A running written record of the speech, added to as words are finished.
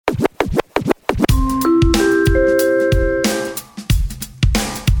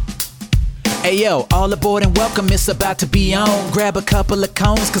Ayo, all aboard and welcome, it's about to be on. Grab a couple of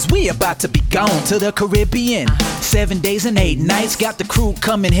cones, cause we about to be gone to the Caribbean. 7 days and 8 nights, got the crew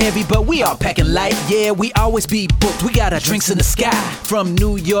coming heavy, but we all packing light. Yeah, we always be booked, we got our drinks in the sky. From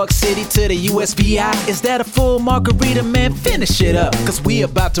New York City to the USVI. Is that a full margarita, man? Finish it up, cause we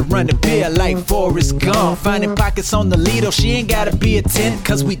about to run the beer like Forrest Gump. Finding pockets on the Lido, she ain't gotta be a 10,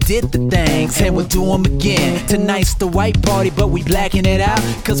 cause we did the things and we'll do them again. Tonight's the white party, but we blacking it out,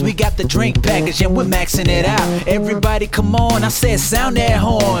 cause we got the drink package and we're maxing it out. Everybody come on, I said sound that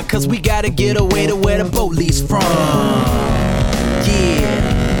horn, cause we gotta get away to where the boat leaves from. Yeah.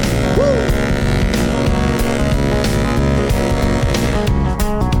 Woo.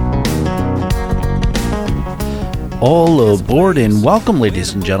 All aboard and welcome,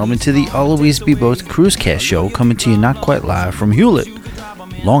 ladies and gentlemen, to the Always Be Both Cruisecast show, coming to you not quite live from Hewlett,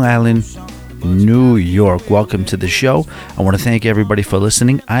 Long Island, New York. Welcome to the show. I want to thank everybody for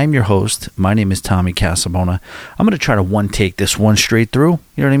listening. I'm your host. My name is Tommy Casabona. I'm going to try to one take this one straight through.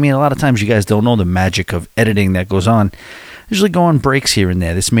 You know what I mean? A lot of times you guys don't know the magic of editing that goes on. I usually go on breaks here and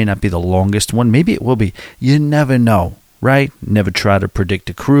there. This may not be the longest one. Maybe it will be. You never know, right? Never try to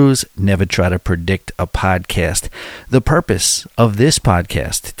predict a cruise. Never try to predict a podcast. The purpose of this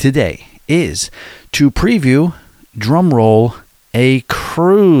podcast today is to preview, drum roll, a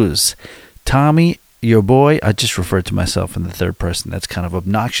cruise. Tommy, your boy, I just referred to myself in the third person. That's kind of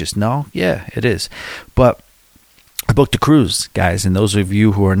obnoxious. No? Yeah, it is. But I booked a cruise, guys. And those of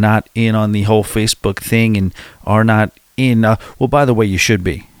you who are not in on the whole Facebook thing and are not in, well, by the way, you should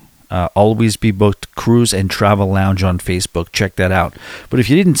be. Always Be Booked Cruise and Travel Lounge on Facebook. Check that out. But if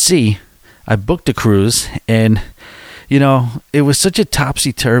you didn't see, I booked a cruise and, you know, it was such a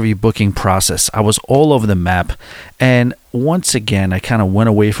topsy-turvy booking process. I was all over the map. And once again, I kind of went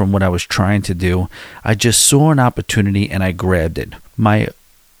away from what I was trying to do. I just saw an opportunity and I grabbed it. My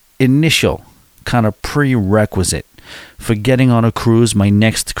initial kind of prerequisite for getting on a cruise, my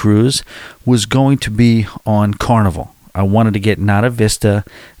next cruise, was going to be on Carnival. I wanted to get not a Vista,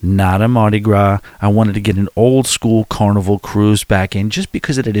 not a Mardi Gras. I wanted to get an old school Carnival cruise back in just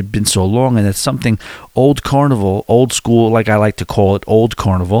because it had been so long. And it's something old Carnival, old school, like I like to call it, old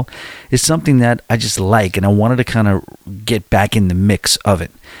Carnival, is something that I just like. And I wanted to kind of get back in the mix of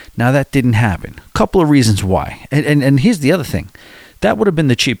it. Now, that didn't happen. A couple of reasons why. And here's the other thing. That would have been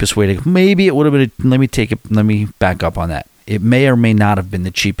the cheapest way to go. Maybe it would have been, let me back up on that. It may or may not have been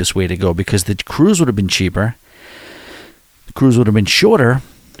the cheapest way to go because the cruise would have been cheaper. Cruise would have been shorter,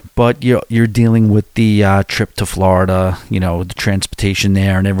 but you're dealing with the trip to Florida, you know, the transportation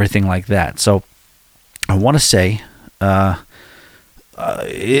there and everything like that. So I want to say, in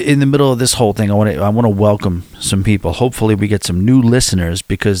the middle of this whole thing, I want to welcome some people. Hopefully we get some new listeners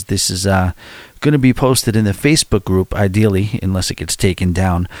because this is going to be posted in the Facebook group, ideally, unless it gets taken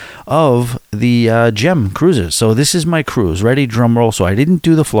down, of the Gem Cruises. So this is my cruise. Ready, drum roll. So I didn't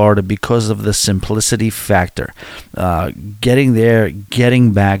do the Florida because of the simplicity factor. Getting there,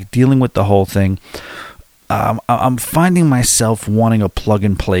 getting back, dealing with the whole thing. I'm finding myself wanting a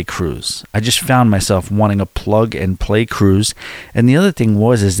plug-and-play cruise. I just found myself wanting a plug-and-play cruise. And the other thing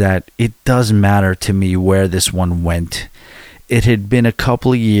is that it does matter to me where this one went. It had been a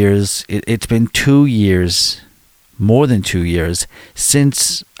couple of years. It's been 2 years, more than 2 years,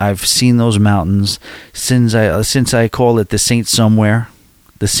 since I've seen those mountains, since I call it the Saint Somewhere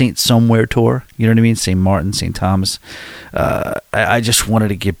tour. You know what I mean? St. Martin, St. Thomas. I just wanted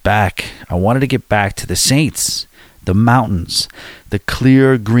to get back. I wanted to get back to the Saints, the mountains, the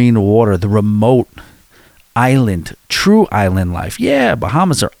clear green water, the remote island, true island life. Yeah,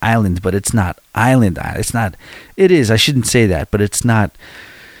 Bahamas are island, but it's not island. It's not. It is. I shouldn't say that, but it's not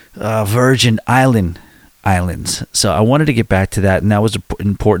Virgin Islands. So I wanted to get back to that, and that was an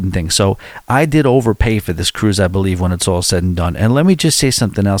important thing. So I did overpay for this cruise, I believe, when it's all said and done. And let me just say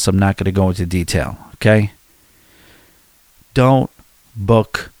something else. I'm not going to go into detail, okay? Don't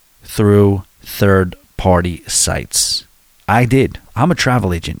book through third-party sites. I did. I'm a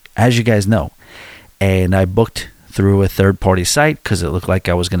travel agent, as you guys know. And I booked through a third-party site because it looked like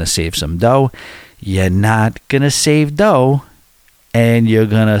I was going to save some dough. You're not going to save dough, and you're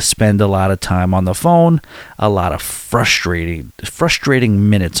going to spend a lot of time on the phone, a lot of frustrating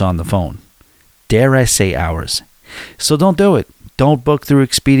minutes on the phone. Dare I say hours. So don't do it. Don't book through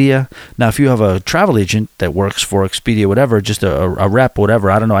Expedia. Now, if you have a travel agent that works for Expedia, whatever, just a rep,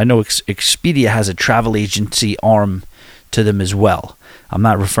 whatever, I don't know. I know Expedia has a travel agency arm to them as well. I'm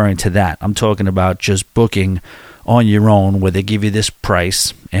not referring to that. I'm talking about just booking on your own where they give you this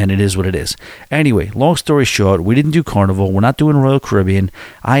price and it is what it is. Anyway, long story short, we didn't do Carnival. We're not doing Royal Caribbean.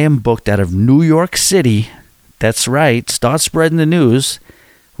 I am booked out of New York City. That's right. Start spreading the news.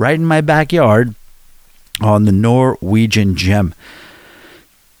 right in my backyard on the Norwegian Gem.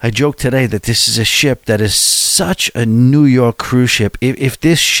 I joked today that this is a ship that is such a New York cruise ship. If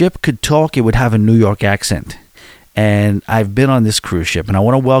this ship could talk, it would have a New York accent. And I've been on this cruise ship, and I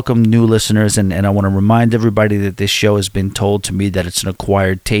want to welcome new listeners, and I want to remind everybody that this show has been told to me that it's an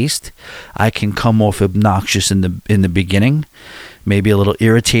acquired taste. I can come off obnoxious in the beginning, maybe a little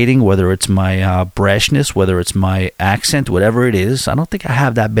irritating, whether it's my brashness, whether it's my accent, whatever it is. I don't think I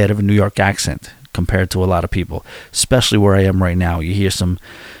have that bad of a New York accent compared to a lot of people, especially where I am right now. You hear some,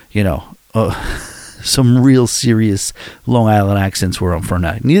 some real serious Long Island accents where I'm from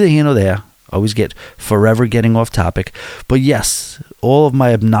now. Neither here nor there. Always get forever getting off topic. But yes, all of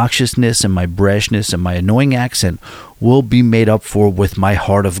my obnoxiousness and my brashness and my annoying accent will be made up for with my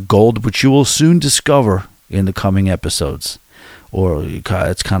heart of gold, which you will soon discover in the coming episodes. Or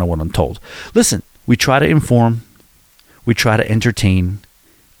it's kind of what I'm told. Listen, we try to inform, we try to entertain,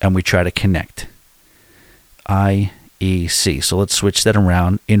 and we try to connect. IEC. So let's switch that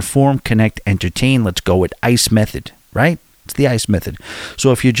around. Inform, connect, entertain. Let's go with ICE method, right? It's the ICE method.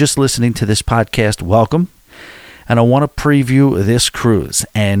 So if you're just listening to this podcast, welcome. And I want to preview this cruise.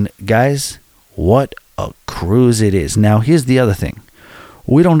 And guys, what a cruise it is. Now, here's the other thing.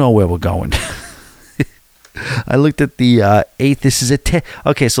 We don't know where we're going. I looked at the 8th. This is a 10.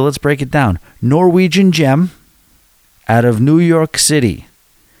 Okay, so let's break it down. Norwegian Gem out of New York City.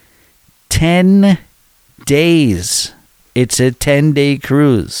 10 days. It's a 10-day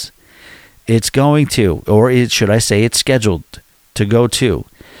cruise. It's going to, or should I say it's scheduled to go to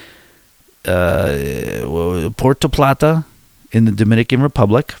Puerto Plata in the Dominican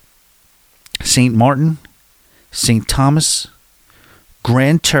Republic, St. Martin, St. Thomas,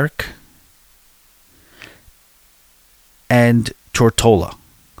 Grand Turk, and Tortola.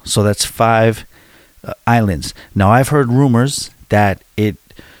 So that's 5 islands. Now, I've heard rumors that it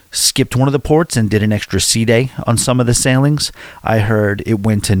skipped one of the ports and did an extra sea day on some of the sailings. I heard it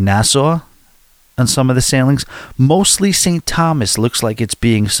went to Nassau on some of the sailings. Mostly St. Thomas looks like it's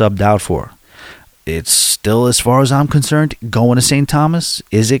being subbed out for. It's still, as far as I'm concerned, going to St. Thomas.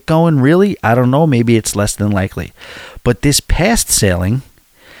 Is it going really? I don't know. Maybe it's less than likely. But this past sailing,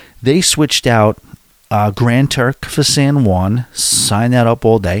 they switched out Grand Turk for San Juan. Sign that up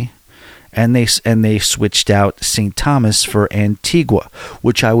all day. And they switched out St. Thomas for Antigua,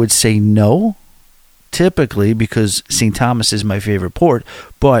 which I would say no, typically, because St. Thomas is my favorite port,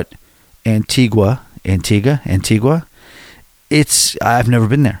 but Antigua, I've never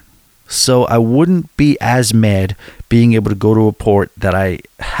been there. So I wouldn't be as mad being able to go to a port that I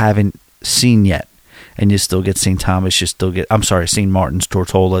haven't seen yet. And you still get St. Thomas, St. Martin's,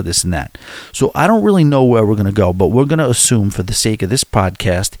 Tortola, this and that. So I don't really know where we're going to go, but we're going to assume for the sake of this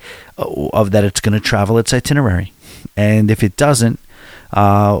podcast of that it's going to travel its itinerary. And if it doesn't,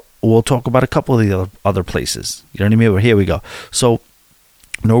 we'll talk about a couple of the other places. You know what I mean? But here we go. So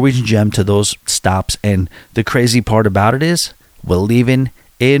Norwegian Gem to those stops. And the crazy part about it is we're leaving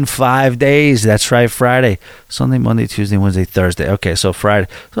in 5 days. That's right, Friday, Sunday, Monday, Tuesday, Wednesday, Thursday. Okay, so Friday.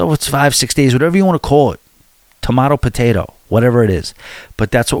 So it's 5-6 days, whatever you want to call it. Tomato, potato, whatever it is.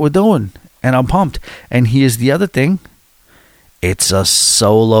 But that's what we're doing, and I'm pumped. And here's the other thing. It's a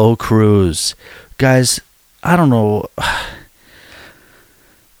solo cruise. Guys, I don't know.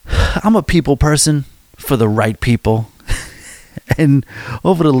 I'm a people person for the right people. And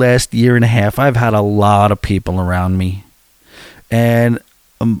over the last year and a half, I've had a lot of people around me. And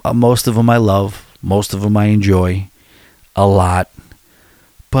most of them I love. Most of them I enjoy a lot.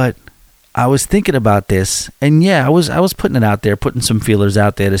 But I was thinking about this. And yeah, I was putting it out there, putting some feelers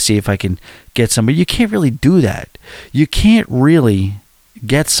out there to see if I can get somebody. You can't really do that. You can't really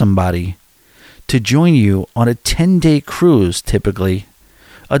get somebody to join you on a 10-day cruise, typically.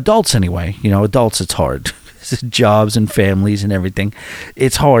 Adults anyway. Adults, it's hard. Jobs and families and everything.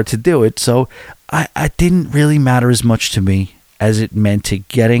 It's hard to do it. So I didn't really matter as much to me as it meant to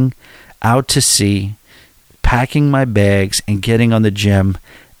getting out to sea, packing my bags, and getting on the Gem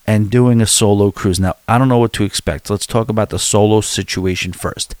and doing a solo cruise. Now, I don't know what to expect. Let's talk about the solo situation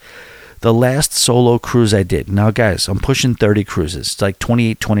first. The last solo cruise I did. Now, guys, I'm pushing 30 cruises. It's like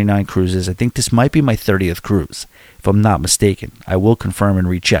 28, 29 cruises. I think this might be my 30th cruise, if I'm not mistaken. I will confirm and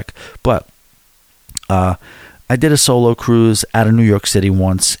recheck. But I did a solo cruise out of New York City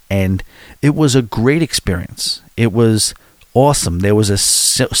once, and it was a great experience. It was awesome. There was a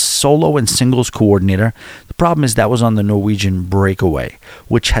solo and singles coordinator. The problem is that was on the Norwegian Breakaway,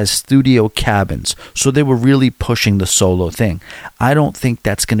 which has studio cabins. So they were really pushing the solo thing. I don't think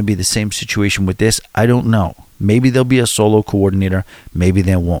that's going to be the same situation with this. I don't know. Maybe there'll be a solo coordinator. Maybe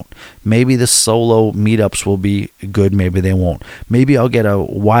there won't. Maybe the solo meetups will be good. Maybe they won't. Maybe I'll get a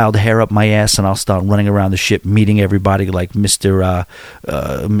wild hair up my ass and I'll start running around the ship, meeting everybody like Mr.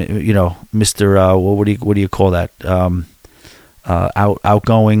 What do you call that?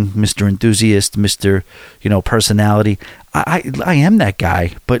 Outgoing, Mr. Enthusiast, Mr. Personality. I am that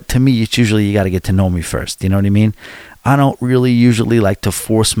guy, but to me, it's usually you got to get to know me first. You know what I mean? I don't really usually like to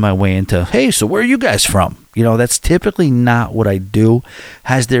force my way into, hey, so where are you guys from? That's typically not what I do.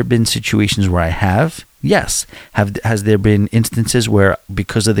 Has there been situations where I have? Yes. Has there been instances where,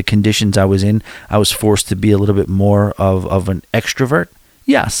 because of the conditions I was in, I was forced to be a little bit more of an extrovert?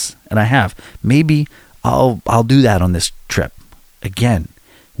 Yes, and I have. Maybe I'll do that on this trip. Again,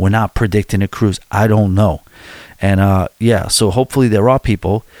 we're not predicting a cruise. I don't know. And so hopefully there are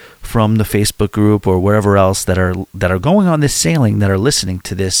people from the Facebook group or wherever else that are going on this sailing that are listening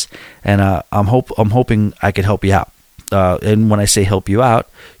to this, and I'm hoping I could help you out. And when I say help you out,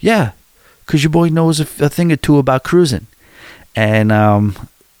 yeah, because your boy knows a thing or two about cruising, and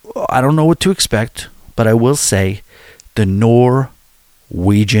I don't know what to expect, but I will say the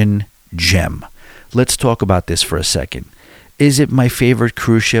Norwegian Gem. Let's talk about this for a second. Is it my favorite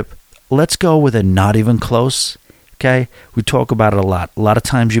cruise ship? Let's go with a not even close. Okay, we talk about it a lot. A lot of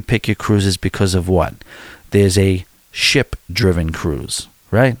times you pick your cruises because of what? There's a ship-driven cruise,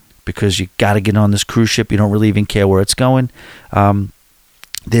 right? Because you got to get on this cruise ship. You don't really even care where it's going.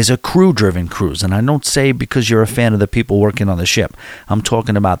 There's a crew-driven cruise, and I don't say because you're a fan of the people working on the ship. I'm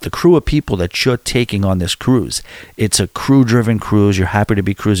talking about the crew of people that you're taking on this cruise. It's a crew-driven cruise. You're happy to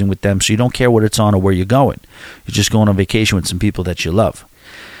be cruising with them, so you don't care what it's on or where you're going. You're just going on vacation with some people that you love.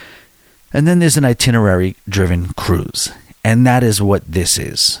 And then there's an itinerary-driven cruise, and that is what this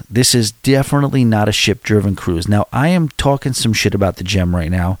is. This is definitely not a ship-driven cruise. Now, I am talking some shit about the Gem right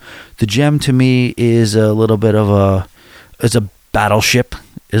now. The Gem, to me, is a little bit of a battleship,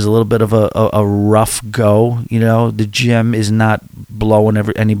 is a little bit of a rough go. The Gem is not blowing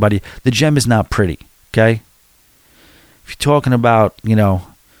anybody. The Gem is not pretty, okay? If you're talking about,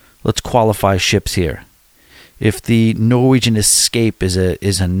 let's qualify ships here. If the Norwegian Escape is a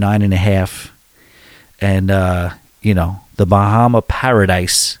 9.5, and the Bahama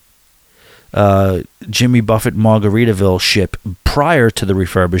Paradise, Jimmy Buffett Margaritaville ship prior to the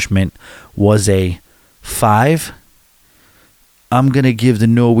refurbishment was a 5, I'm gonna give the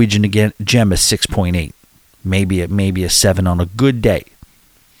Norwegian Gem a 6.8, maybe a 7 on a good day.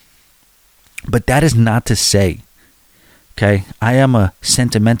 But that is not to say, okay, I am a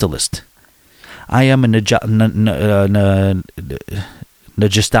sentimentalist. I am a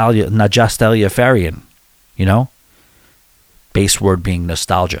Najastaliafarian, Base word being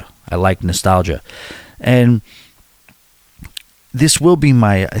nostalgia. I like nostalgia. And this will be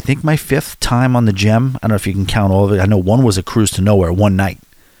I think my 5th time on the Gem. I don't know if you can count all of it. I know one was a cruise to nowhere, one night.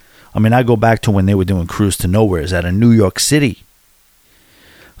 I mean, I go back to when they were doing cruise to nowheres out of New York City.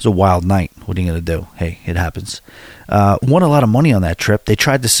 It was a wild night. What are you going to do? Hey, it happens. Won a lot of money on that trip. They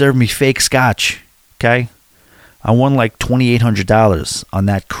tried to serve me fake scotch. Okay? I won like $2,800 on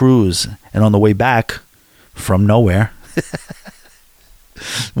that cruise. And on the way back from nowhere,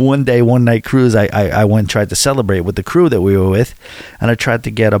 one night cruise, I went and tried to celebrate with the crew that we were with. And I tried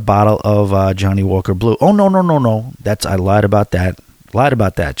to get a bottle of Johnny Walker Blue. Oh, no. I lied about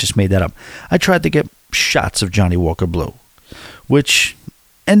that. Just made that up. I tried to get shots of Johnny Walker Blue, which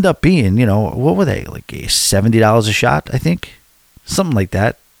end up being, what were they? Like $70 a shot, I think? Something like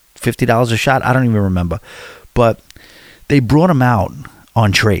that. $50 a shot? I don't even remember. But they brought them out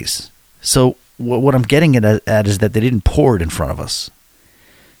on trays. So what I'm getting at is that they didn't pour it in front of us.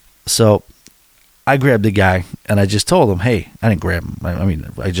 So I grabbed the guy and I just told him, hey, I didn't grab him.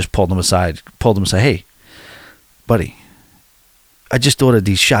 I just pulled him aside, hey, buddy, I just ordered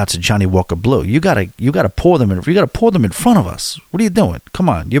these shots of Johnny Walker Blue. You gotta pour them in. You gotta pour them in front of us. What are you doing? Come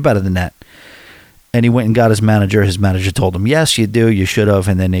on, you're better than that. And he went and got his manager. His manager told him, yes, you do. You should have.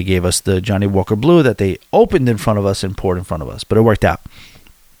 And then they gave us the Johnny Walker Blue that they opened in front of us and poured in front of us. But it worked out.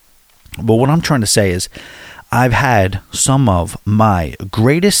 But what I'm trying to say is, I've had some of my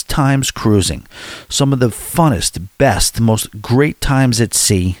greatest times cruising, some of the funnest, best, most great times at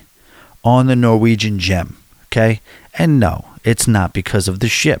sea on the Norwegian Gem. Okay, and no, it's not because of the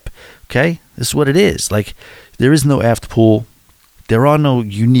ship. Okay, this is what it is. Like, there is no aft pool. There are no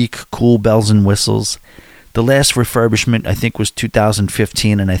unique cool bells and whistles. The last refurbishment, I think, was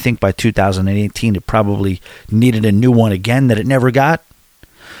 2015, and I think by 2018 it probably needed a new one again that it never got.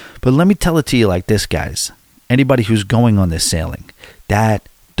 But let me tell it to you like this, guys. Anybody who's going on this sailing, that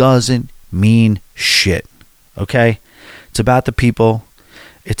doesn't mean shit. Okay? It's about the people.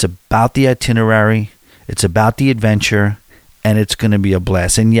 It's about the itinerary. It's about the adventure, and it's going to be a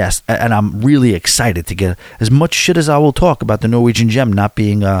blast. And yes, and I'm really excited to get as much shit as I will talk about the Norwegian Gem not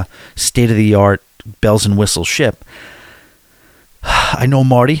being a state-of-the-art bells and whistles ship. I know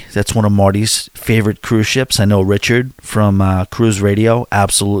Marty. That's one of Marty's favorite cruise ships. I know Richard from Cruise Radio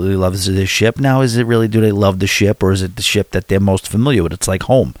absolutely loves this ship. Now, is it really, do they love the ship, or is it the ship that they're most familiar with? It's like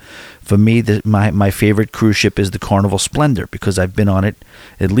home. For me, my favorite cruise ship is the Carnival Splendor, because I've been on it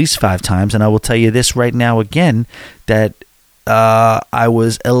at least 5 times. And I will tell you this right now again, that I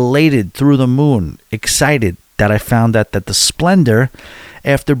was elated, through the moon, excited that I found that the Splendor,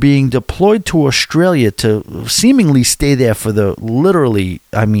 after being deployed to Australia to seemingly stay there for the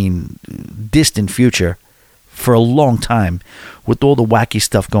distant future, for a long time, with all the wacky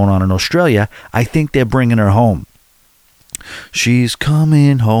stuff going on in Australia, I think they're bringing her home. She's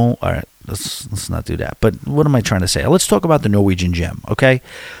coming home. All right, let's not do that. But what am I trying to say? Let's talk about the Norwegian Gem, okay?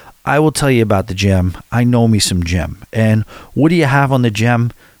 I will tell you about the Gem. I know me some Gem. And what do you have on the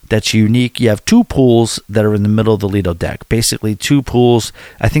Gem that's unique? You have 2 pools that are in the middle of the Lido deck. Basically 2 pools.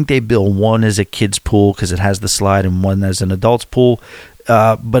 I think they build one as a kid's pool because it has the slide, and one as an adult's pool.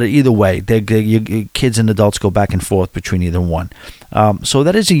 But either way, kids and adults go back and forth between either one. So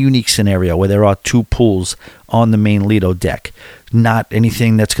that is a unique scenario where there are 2 pools on the main Lido deck. Not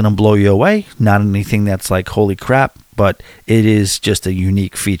anything that's going to blow you away. Not anything that's like, holy crap. But it is just a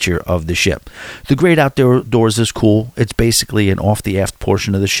unique feature of the ship. The Great Outdoors is cool. It's basically an off the aft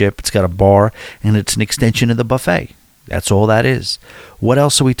portion of the ship. It's got a bar, and it's an extension of the buffet. That's all that is. What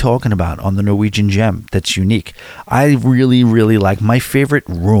else are we talking about on the Norwegian Gem that's unique? I really, really like, my favorite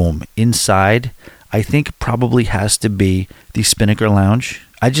room inside, I think probably has to be the Spinnaker Lounge.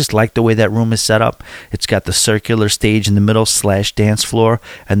 I just like the way that room is set up. It's got the circular stage in the middle / dance floor,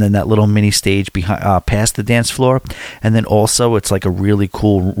 and then that little mini stage behind, past the dance floor. And then also, it's like a really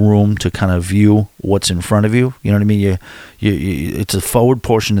cool room to kind of view what's in front of you. You know what I mean? It's a forward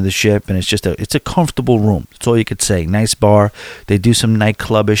portion of the ship, and it's a comfortable room. That's all you could say. Nice bar. They do some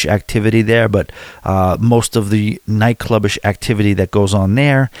nightclubish activity there, but most of the nightclubish activity that goes on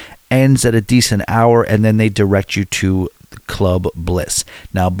there ends at a decent hour, and then they direct you to Club Bliss.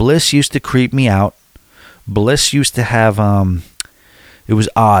 Now, Bliss used to creep me out. Bliss used to have it was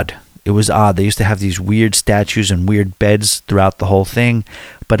odd. They used to have these weird statues and weird beds throughout the whole thing,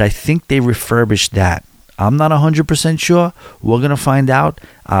 but I think they refurbished that. I'm not 100% sure. We're going to find out.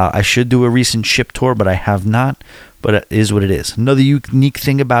 I should do a recent ship tour, but I have not. But it is what it is. Another unique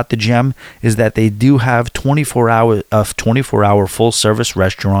thing about the Gem is that they do have 24-hour full-service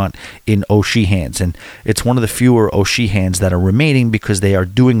restaurant in O'Sheehan's. And it's one of the fewer O'Sheehan's that are remaining, because they are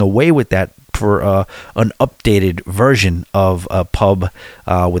doing away with that for an updated version of a pub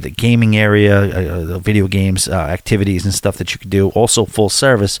with a gaming area, video games, activities and stuff that you could do. Also full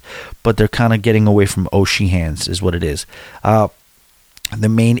service, but they're kind of getting away from O'Sheehan's is what it is. The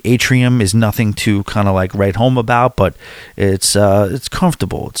main atrium is nothing to kind of like write home about, but it's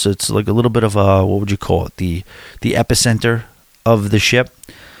comfortable. It's like a little bit of a, what would you call it? The epicenter of the ship.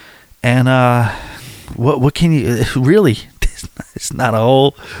 And what can you really? It's not a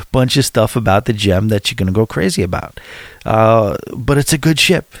whole bunch of stuff about the Gem that you're going to go crazy about. But it's a good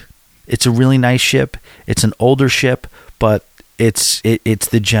ship. It's a really nice ship. It's an older ship, but it's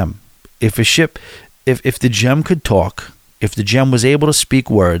the Gem. If the Gem could talk, if the Gem was able to speak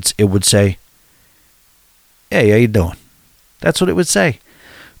words, it would say, "Hey, how you doing?" That's what it would say.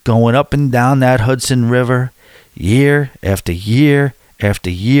 Going up and down that Hudson River, year after year after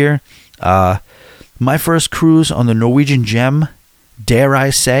year. My first cruise on the Norwegian Gem, dare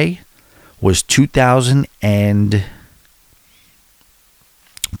I say, was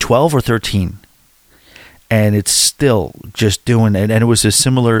 2012 or 13. And it's still just doing it. And it was a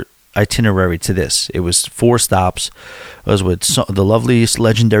similar itinerary to this. It was 4 stops. It was with the lovely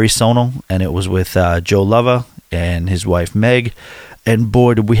legendary Sonal, and it was with Joe Lova and his wife Meg. And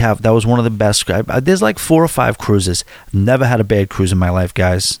boy, did we have, that was one of the best. There's like 4 or 5 cruises. Never had a bad cruise in my life,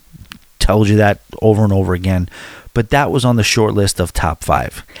 guys. Told you that over and over again. But that was on the short list of top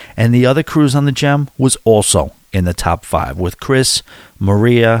 5. And the other cruise on the Gem was also in the top 5 with Chris,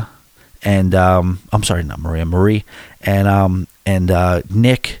 Maria, and Marie, and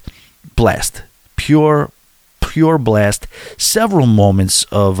Nick. Blast. Pure blast. Several moments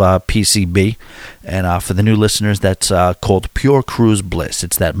of PCB. And for the new listeners, that's called Pure Cruise Bliss.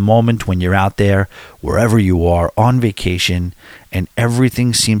 It's that moment when you're out there, wherever you are, on vacation, and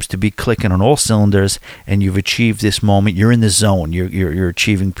everything seems to be clicking on all cylinders, and you've achieved this moment. You're in the zone. You're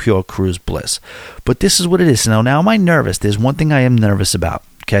achieving pure cruise bliss. But this is what it is. Now, am I nervous? There's one thing I am nervous about,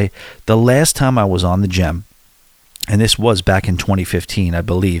 okay? The last time I was on the Gem, and this was back in 2015, I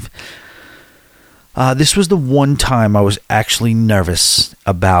believe, This was the one time I was actually nervous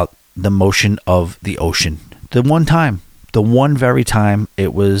about the motion of the ocean. The one time. The one very time.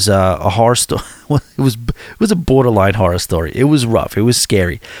 It was a horror story. It was a borderline horror story. It was rough. It was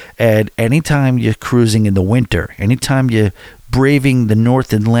scary. And anytime you're cruising in the winter, anytime you're braving the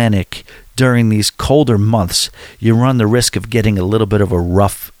North Atlantic during these colder months, you run the risk of getting a little bit of a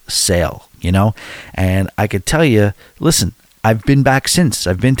rough sail, you know? And I could tell you, listen, I've been back since.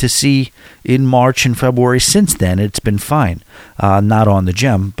 I've been to sea in March and February since then. It's been fine. Not on the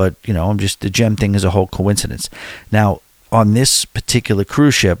Gem, but, you know, the Gem thing is a whole coincidence. Now, on this particular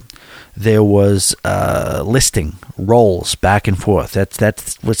cruise ship, there was listing rolls back and forth.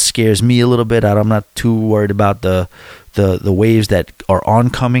 That's what scares me a little bit. I'm not too worried about the waves that are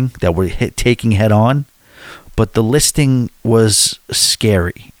oncoming, that we're taking head on. But the listing was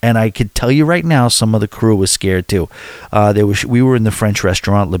scary, and I could tell you right now, some of the crew was scared too. We were in the French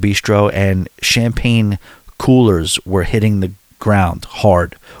restaurant Le Bistro, and champagne coolers were hitting the ground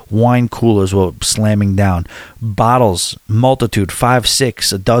hard. Wine coolers were slamming down. Bottles, multitude, 5,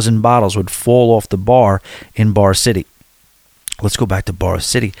 6, a dozen bottles would fall off the bar in Bar City. Let's go back to Bar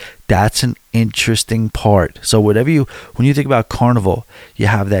City. That's an interesting part. So when you think about Carnival, you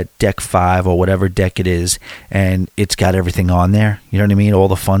have that deck 5 or whatever deck it is, and it's got everything on there. You know what I mean? All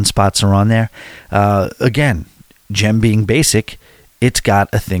the fun spots are on there. Again, Gem being basic, it's got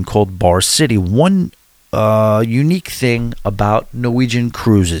a thing called Bar City. One unique thing about Norwegian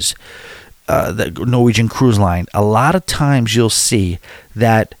cruises, the Norwegian Cruise Line, a lot of times you'll see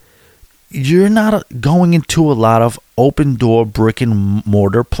that you're not going into a lot of open door brick and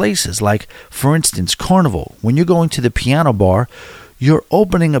mortar places. Like, for instance, Carnival. When you're going to the piano bar, you're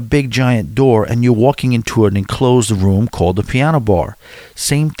opening a big giant door and you're walking into an enclosed room called the piano bar.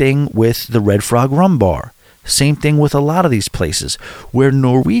 Same thing with the Red Frog Rum Bar. Same thing with a lot of these places, where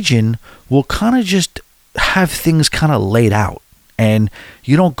Norwegian will kind of just have things kind of laid out. And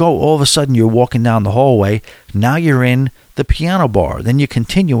you don't go, all of a sudden you're walking down the hallway, now you're in the piano bar, then you're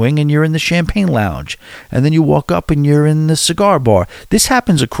continuing and you're in the champagne lounge, and then you walk up and you're in the cigar bar. This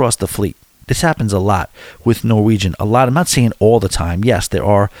happens across the fleet. This happens a lot with Norwegian. A lot. I'm not saying all the time. Yes, there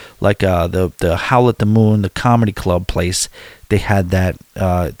are, like the Howl at the Moon, the comedy club place. They had that.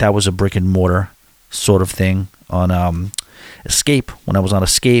 That was a brick and mortar sort of thing on Escape, when I was on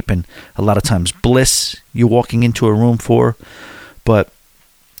Escape, and a lot of times Bliss you're walking into a room for. But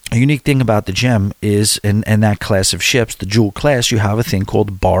a unique thing about the Gem is, in that class of ships, the Jewel class, you have a thing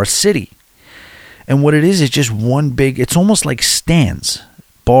called Bar City. And what it is just one big, it's almost like stands,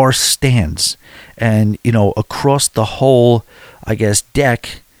 bar stands. And, you know, across the whole, I guess,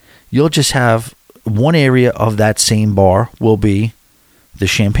 deck, you'll just have one area of that same bar will be the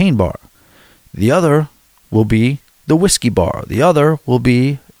champagne bar. The other will be the whiskey bar. The other will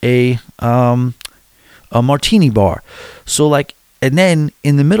be a martini bar. So, like, and then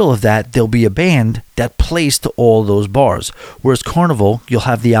in the middle of that, there'll be a band that plays to all those bars. Whereas Carnival, you'll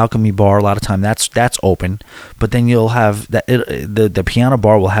have the Alchemy bar. A lot of time that's open, but then you'll have the piano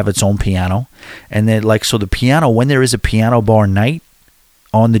bar will have its own piano, and then so the piano, when there is a piano bar night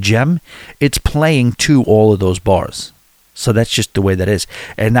on the Gem, it's playing to all of those bars. So that's just the way that is,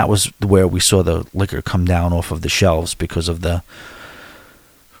 and that was where we saw the liquor come down off of the shelves because of the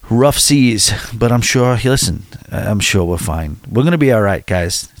rough seas. But I'm sure, listen, I'm sure we're fine. We're going to be all right,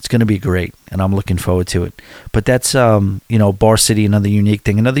 guys. It's going to be great, and I'm looking forward to it. But that's, Bar City, another unique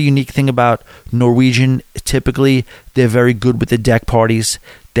thing. Another unique thing about Norwegian, typically, they're very good with the deck parties.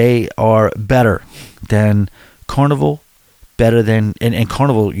 They are better than Carnival, better than, and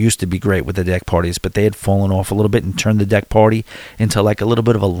Carnival used to be great with the deck parties, but they had fallen off a little bit and turned the deck party into like a little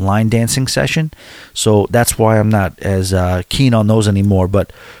bit of a line dancing session. So that's why I'm not as keen on those anymore.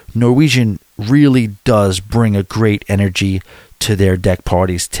 But Norwegian really does bring a great energy to their deck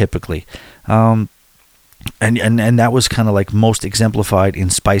parties typically. And that was kind of like most exemplified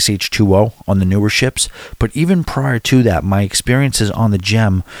in Spice H2O on the newer ships. But even prior to that, my experiences on the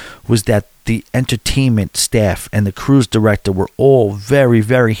Gem was that the entertainment staff and the cruise director were all very,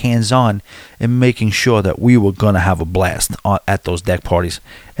 very hands-on in making sure that we were going to have a blast at those deck parties.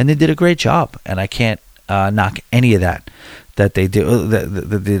 And they did a great job, and I can't knock any of that they do.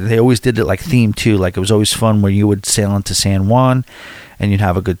 They always did it like themed too. Like, it was always fun where you would sail into San Juan and you'd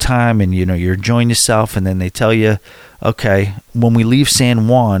have a good time, and you're enjoying yourself, and then they tell you, okay, when we leave San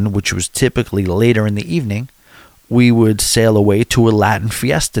Juan, which was typically later in the evening, we would sail away to a Latin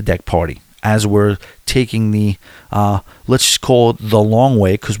fiesta deck party as we're taking the, let's just call it the long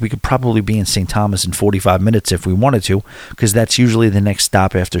way, because we could probably be in St. Thomas in 45 minutes if we wanted to, because that's usually the next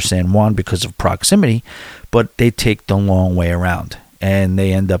stop after San Juan because of proximity, but they take the long way around. and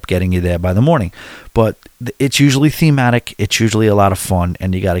they end up getting you there by the morning. But it's usually thematic. It's usually a lot of fun,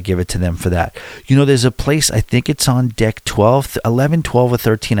 and you got to give it to them for that. You know, there's a place, I think it's on deck 12, 11, 12, or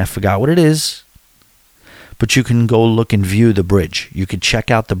 13. I forgot what it is. But you can go look and view the bridge. You can check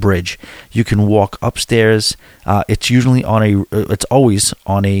out the bridge. You can walk upstairs. It's always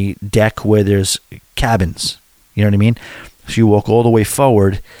on a deck where there's cabins. You know what I mean? So you walk all the way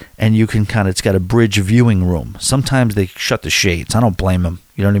forward, and you can it's got a bridge viewing room. Sometimes they shut the shades. I don't blame them.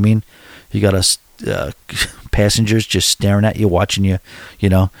 You know what I mean? You got passengers just staring at you, watching you. You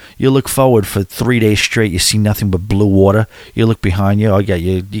know, you look forward for 3 days straight. You see nothing but blue water. You look behind you.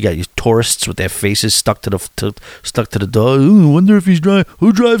 You got your tourists with their faces stuck to the door. Ooh, I wonder if he's driving.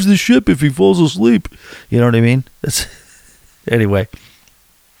 Who drives the ship if he falls asleep? You know what I mean? Anyway.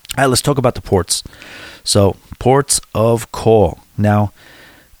 All right, let's talk about the ports. So, ports of call. Now,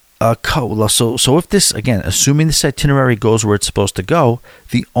 so if this, again, assuming this itinerary goes where it's supposed to go,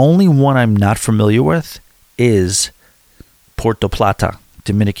 the only one I'm not familiar with is Puerto Plata,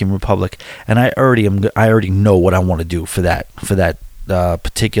 Dominican Republic, and I already know what I want to do for that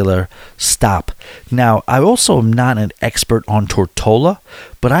particular stop. Now, I also am not an expert on Tortola,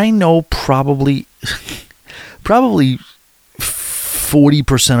 but I know probably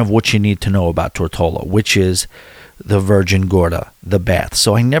 40% of what you need to know about Tortola, which is the Virgin Gorda, the bath.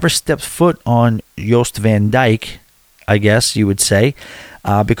 So I never stepped foot on Joost van Dyke, I guess you would say,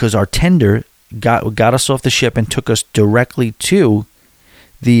 because our tender got us off the ship and took us directly to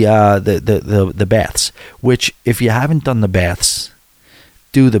the baths. Which, if you haven't done the baths,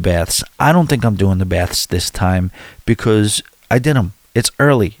 do the baths. I don't think I'm doing the baths this time because I did them. It's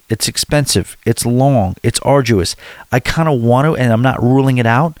early, it's expensive, it's long, it's arduous. I kind of want to, and I'm not ruling it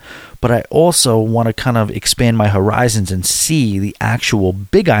out, but I also want to kind of expand my horizons and see the actual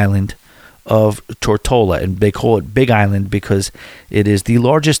big island of Tortola. And they call it Big Island because it is the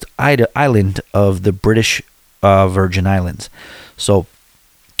largest island of the British Virgin Islands. So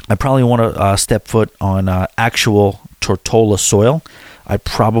I probably want to step foot on actual Tortola soil. I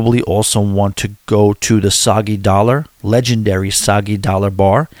probably also want to go to the Soggy Dollar, legendary Soggy Dollar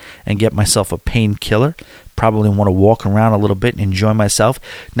bar, and get myself a painkiller. Probably want to walk around a little bit and enjoy myself.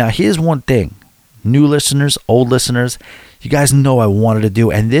 Now, here's one thing. New listeners, old listeners, you guys know I wanted to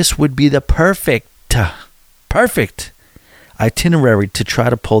do, and this would be the perfect itinerary to try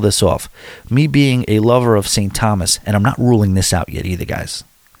to pull this off. Me being a lover of St. Thomas, and I'm not ruling this out yet either, guys.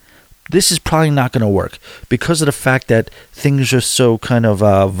 This is probably not going to work because of the fact that things are so kind of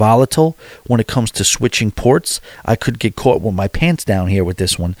volatile when it comes to switching ports. I could get caught with my pants down here with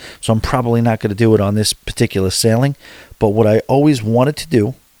this one, so I'm probably not going to do it on this particular sailing. But what I always wanted to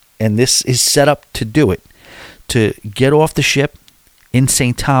do, and this is set up to do it, to get off the ship in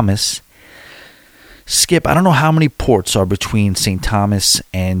St. Thomas, skip, I don't know how many ports are between St. Thomas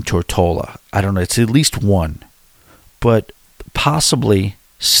and Tortola. I don't know, it's at least one. But possibly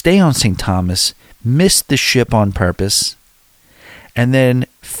stay on St. Thomas, miss the ship on purpose, and then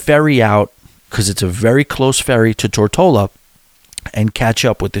ferry out, because it's a very close ferry to Tortola, and catch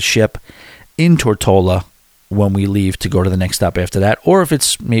up with the ship in Tortola when we leave to go to the next stop after that. Or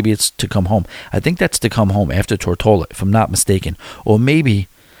if maybe it's to come home. I think that's to come home after Tortola, if I'm not mistaken. Or maybe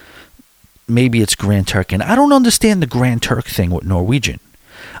it's Grand Turk. And I don't understand the Grand Turk thing with Norwegian.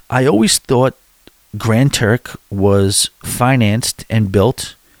 I always thought Grand Turk was financed and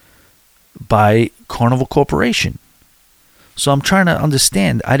built by Carnival Corporation. So I'm trying to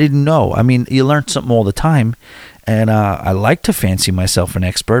understand. I didn't know. I mean, you learn something all the time, and I like to fancy myself an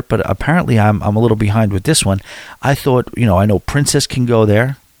expert, but apparently I'm a little behind with this one. I thought, I know Princess can go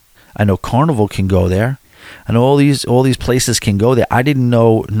there. I know Carnival can go there. I know all these places can go there. I didn't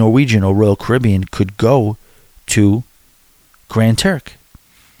know Norwegian or Royal Caribbean could go to Grand Turk.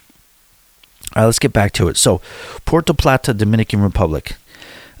 All right, let's get back to it. So, Puerto Plata, Dominican Republic.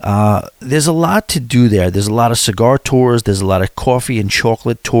 There's a lot to do there. There's a lot of cigar tours. There's a lot of coffee and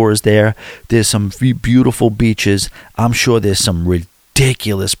chocolate tours there. There's some beautiful beaches. I'm sure there's some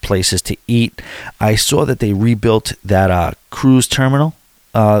ridiculous places to eat. I saw that they rebuilt that cruise terminal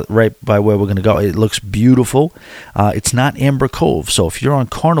right by where we're going to go. It looks beautiful. It's not Amber Cove. So if you're on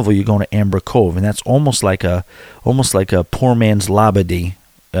Carnival, you're going to Amber Cove, and that's almost like a poor man's Labadee.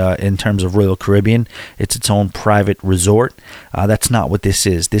 In terms of Royal Caribbean, it's its own private resort. That's not what this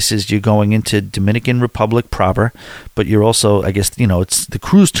is. This is you're going into Dominican Republic proper, but you're also, I guess, it's the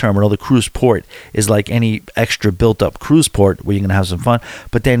cruise terminal. The cruise port is like any extra built-up cruise port where you're going to have some fun.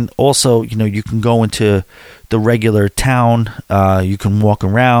 But then also, you can go into the regular town. You can walk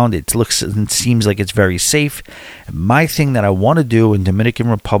around. It looks and seems like it's very safe. My thing that I want to do in Dominican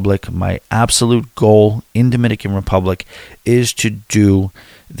Republic, my absolute goal in Dominican Republic, is to do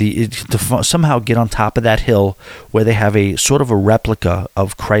somehow get on top of that hill where they have a sort of a replica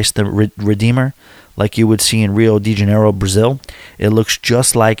of Christ the Redeemer, like you would see in Rio de Janeiro, Brazil. It looks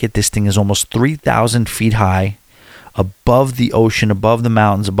just like it. This thing is almost 3,000 feet high, above the ocean, above the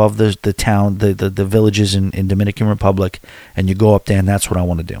mountains, above the town, the villages in Dominican Republic, and you go up there, and that's what I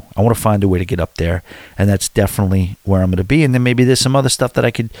want to do. I want to find a way to get up there, and that's definitely where I'm going to be. And then maybe there's some other stuff that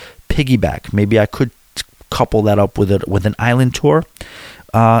I could piggyback. Maybe I could couple that up with an island tour,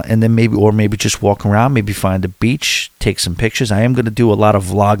 and then maybe just walk around, maybe find a beach, take some pictures. I am going to do a lot of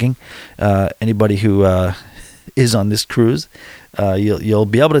vlogging. Anybody who is on this cruise, you'll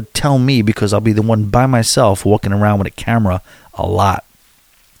be able to tell me, because I'll be the one by myself walking around with a camera a lot.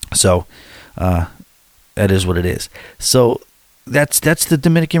 So that is what it is. So that's the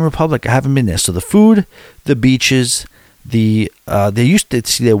Dominican Republic. I haven't been there. So the food, the beaches, there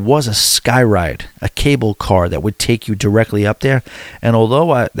was a sky ride, a cable car that would take you directly up there. And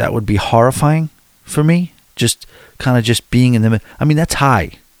although that would be horrifying for me, just being in the middle. I mean, that's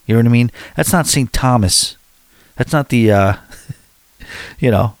high. You know what I mean? That's not St. Thomas. That's not the,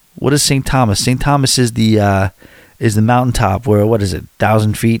 what is St. Thomas? St. Thomas is the mountaintop where,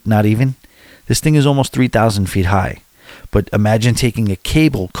 1,000 feet? Not even. This thing is almost 3,000 feet high. But imagine taking a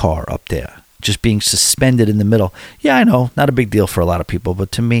cable car up there, just being suspended in the middle. Yeah, I know, not a big deal for a lot of people,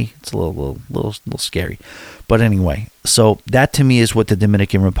 but to me, it's a little scary. But anyway, so that to me is what the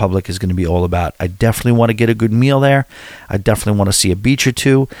Dominican Republic is going to be all about. I definitely want to get a good meal there. I definitely want to see a beach or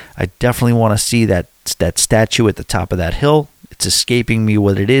two. I definitely want to see that statue at the top of that hill. It's escaping me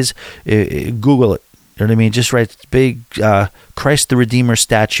what it is. Google it. You know what I mean? Just write big Christ the Redeemer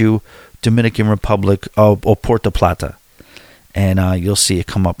statue, Dominican Republic, or Puerto Plata. And you'll see it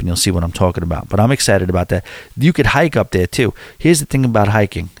come up, and you'll see what I'm talking about. But I'm excited about that. You could hike up there, too. Here's the thing about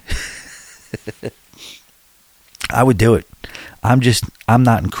hiking. I would do it. I'm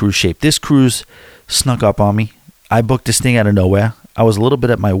not in cruise shape. This cruise snuck up on me. I booked this thing out of nowhere. I was a little bit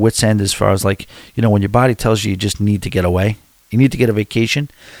at my wit's end as far as when your body tells you just need to get away. You need to get a vacation.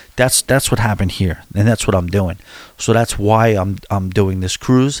 That's what happened here, and that's what I'm doing. So that's why I'm doing this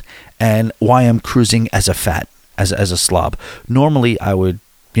cruise, and why I'm cruising as a slob. Normally, I would,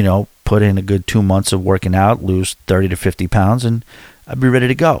 put in a good 2 months of working out, lose 30 to 50 pounds, and I'd be ready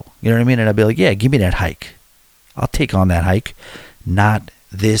to go. You know what I mean? And I'd be like, yeah, give me that hike. I'll take on that hike. Not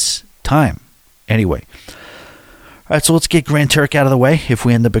this time. Anyway. All right, so let's get Grand Turk out of the way. If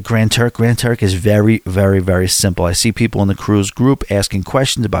we end up at Grand Turk is very, very, very simple. I see people in the cruise group asking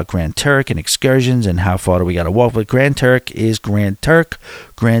questions about Grand Turk and excursions and how far do we got to walk. But Grand Turk is Grand Turk.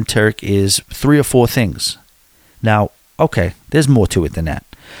 Grand Turk is 3 or 4 things. Now, okay, there's more to it than that.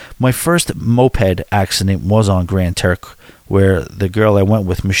 My first moped accident was on Grand Turk, where the girl I went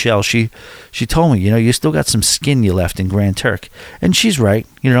with, Michelle, she told me, you still got some skin you left in Grand Turk. And she's right.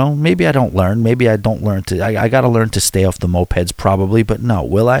 Maybe I don't learn. Maybe I don't learn to. I got to learn to stay off the mopeds probably, but no,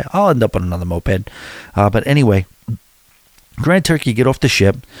 will I? I'll end up on another moped. But anyway, Grand Turk, you get off the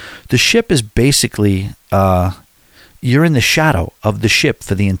ship. The ship is basically... you're in the shadow of the ship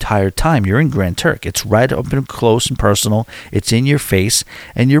for the entire time. You're in Grand Turk. It's right up and close and personal. It's in your face.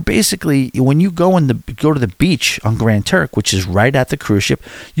 And you're basically, when you go to the beach on Grand Turk, which is right at the cruise ship,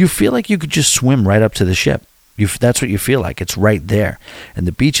 you feel like you could just swim right up to the ship. That's what you feel like. It's right there. And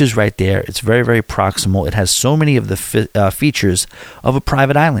the beach is right there. It's very, very proximal. It has so many of the features of a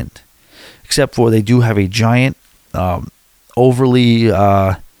private island. Except for they do have a giant, overly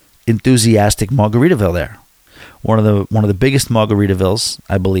enthusiastic Margaritaville there. One of the biggest Margaritavilles,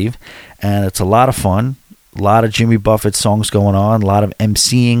 I believe, and it's a lot of fun. A lot of Jimmy Buffett songs going on, a lot of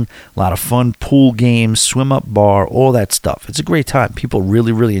emceeing, a lot of fun pool games, swim up bar, all that stuff. It's a great time. People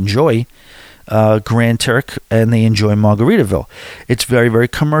really, really enjoy Grand Turk, and they enjoy Margaritaville. It's very, very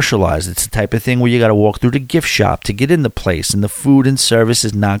commercialized. It's the type of thing where you got to walk through the gift shop to get in the place, and the food and service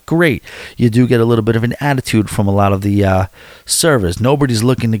is not great. You do get a little bit of an attitude from a lot of the servers. Nobody's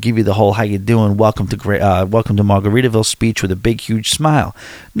looking to give you the whole "how you doing, welcome to Margaritaville" speech with a big, huge smile.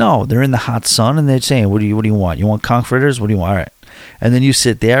 No, they're in the hot sun and they're saying, "What do you want? You want conch fritters? What do you want?" All right, and then you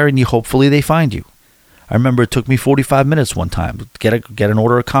sit there and hopefully they find you. I remember it took me 45 minutes one time to get an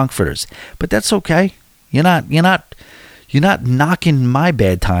order of conch fritters, but that's okay. You're not knocking my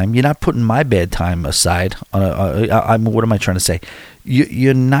bad time. You're not putting my bad time aside. What am I trying to say?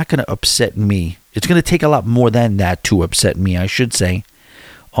 You're not going to upset me. It's going to take a lot more than that to upset me, I should say,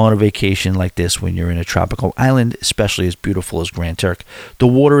 on a vacation like this when you're in a tropical island, especially as beautiful as Grand Turk. The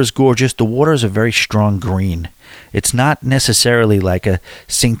water is gorgeous. The water is a very strong green. It's not necessarily like a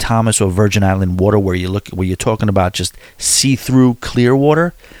St. Thomas or Virgin Island water where you're talking about just see-through clear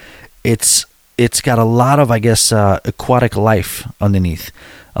water. It's got a lot of, I guess, aquatic life underneath,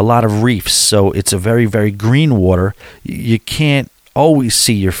 a lot of reefs. So it's a very, very green water. You can't always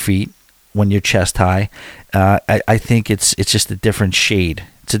see your feet when you're chest high. I think it's just a different shade.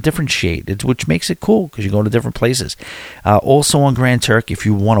 It's a different shade, which makes it cool because you go to different places. Also on Grand Turk, if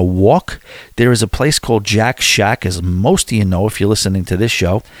you want to walk, there is a place called Jack's Shack, as most of you know if you're listening to this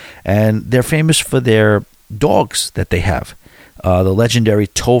show, and they're famous for their dogs that they have. The legendary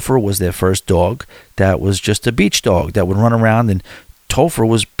Topher was their first dog. That was just a beach dog that would run around, and Topher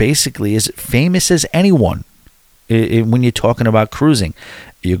was basically as famous as anyone when you're talking about cruising.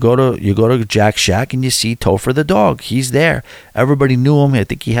 You go to Jack's Shack and you see Topher the dog. He's there. Everybody knew him. I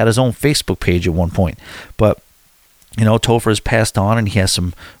think he had his own Facebook page at one point. But Topher has passed on, and he has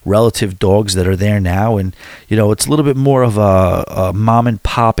some relative dogs that are there now. And it's a little bit more of a mom and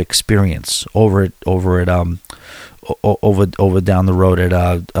pop experience over down the road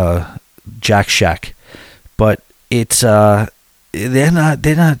at Jack's Shack. But it's they're not.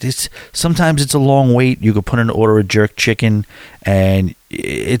 It's sometimes it's a long wait. You could put in an order of jerk chicken, and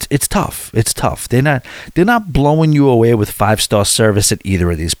it's tough. It's tough. They're not blowing you away with 5-star service at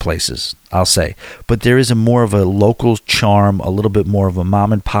either of these places, I'll say. But there is a more of a local charm, a little bit more of a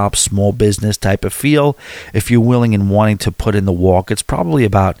mom and pop small business type of feel. If you're willing and wanting to put in the walk, it's probably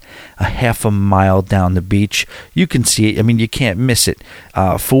about a half a mile down the beach. You can see it. I mean, you can't miss it.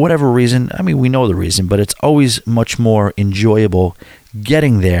 For whatever reason, I mean, we know the reason, but it's always much more enjoyable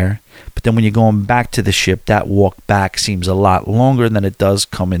getting there. But then when you're going back to the ship, that walk back seems a lot longer than it does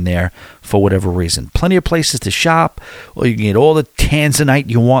come in there for whatever reason. Plenty of places to shop. Well, you can get all the tanzanite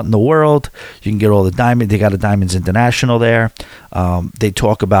you want in the world. You can get all the diamond. They got a Diamonds International there. They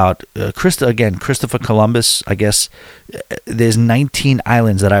talk about Christopher Columbus. I guess there's 19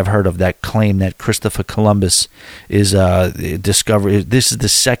 islands that I've heard of that claim that Christopher Columbus is discovered. This is the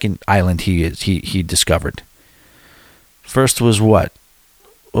second island he discovered. First was what?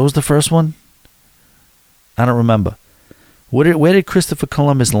 What was the first one? I don't remember. Where did Christopher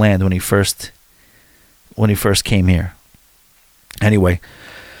Columbus land when he first came here? Anyway,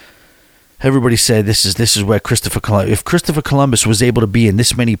 everybody said this is where Christopher Columbus. If Christopher Columbus was able to be in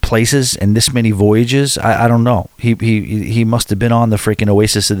this many places and this many voyages, I don't know. He must have been on the freaking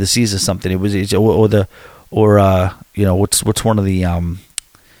Oasis of the Seas or something. It was what's one of the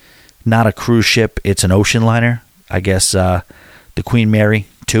not a cruise ship. It's an ocean liner. I guess the Queen Mary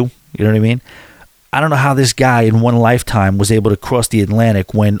 2. You know what I mean? I don't know how this guy in one lifetime was able to cross the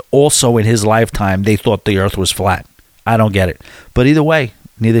Atlantic when also in his lifetime they thought the earth was flat. I don't get it. But either way,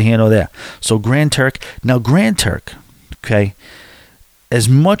 neither here nor there. So Grand Turk. Now Grand Turk, okay, as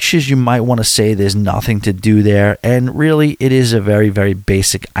much as you might want to say there's nothing to do there, and really it is a very, very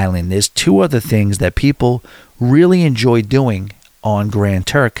basic island. There's two other things that people really enjoy doing on Grand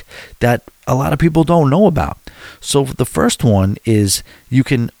Turk that a lot of people don't know about. So the first one is you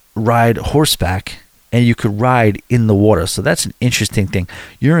can ride horseback and you could ride in the water. So that's an interesting thing.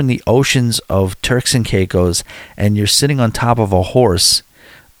 You're in the oceans of Turks and Caicos and you're sitting on top of a horse,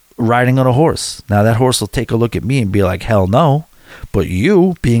 riding on a horse. Now that horse will take a look at me and be like, hell no. But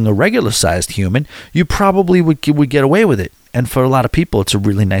you, being a regular sized human, you probably would get away with it. And for a lot of people, it's a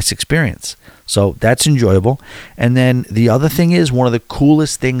really nice experience. So that's enjoyable. And then the other thing is one of the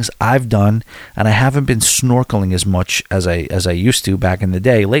coolest things I've done, and I haven't been snorkeling as much as I used to back in the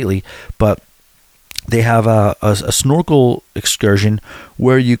day lately, but they have a snorkel excursion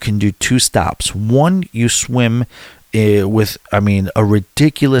where you can do 2 stops. One, you swim with, a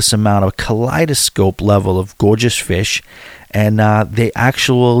ridiculous amount of kaleidoscope level of gorgeous fish, and they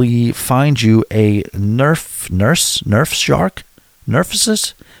actually find you a Nerf's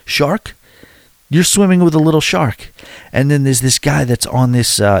shark. You're swimming with a little shark. And then there's this guy that's on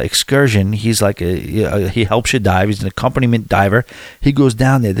this excursion. He's like he helps you dive. He's an accompaniment diver. He goes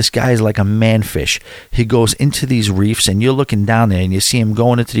down there. This guy is like a manfish. He goes into these reefs, and you're looking down there, and you see him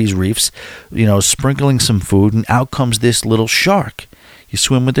going into these reefs, sprinkling some food, and out comes this little shark. You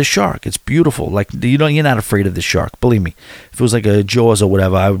swim with the shark. It's beautiful. Like, you're not afraid of the shark. Believe me. If it was like a Jaws or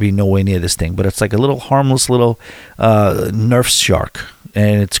whatever, I would be nowhere near this thing. But it's like a little harmless little Nerf's shark.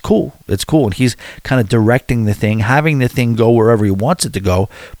 And it's cool. It's cool. And he's kind of directing the thing, having the thing go wherever he wants it to go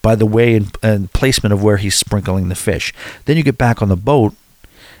by the way and placement of where he's sprinkling the fish. Then you get back on the boat,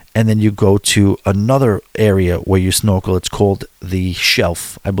 and then you go to another area where you snorkel. It's called the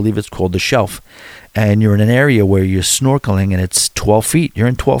Shelf. I believe it's called the Shelf. And you're in an area where you're snorkeling, and it's 12 feet. You're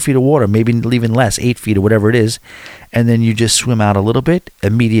in 12 feet of water, maybe even less, 8 feet or whatever it is. And then you just swim out a little bit,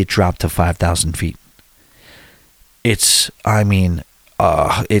 immediate drop to 5,000 feet. It's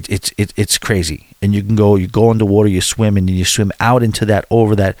crazy. And you go underwater, you swim, and then you swim out into that,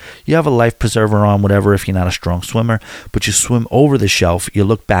 over that. You have a life preserver on, whatever, if you're not a strong swimmer, but you swim over the shelf, you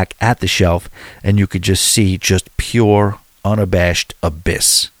look back at the shelf, and you could just see just pure, unabashed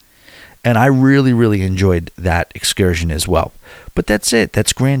abyss. And I really, really enjoyed that excursion as well. But that's it.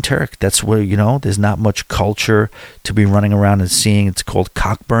 That's Grand Turk. That's where, there's not much culture to be running around and seeing. It's called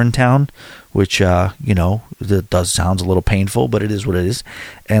Cockburn Town, which, it does sounds a little painful, but it is what it is.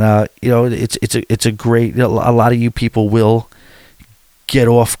 And, it's a great, a lot of you people will get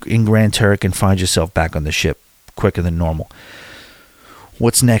off in Grand Turk and find yourself back on the ship quicker than normal.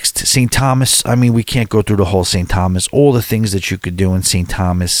 What's next? St. Thomas. I mean, we can't go through the whole St. Thomas. All the things that you could do in St.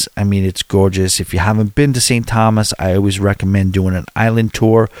 Thomas. I mean, it's gorgeous. If you haven't been to St. Thomas, I always recommend doing an island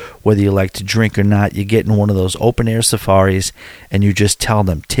tour, whether you like to drink or not. You get in one of those open-air safaris, and you just tell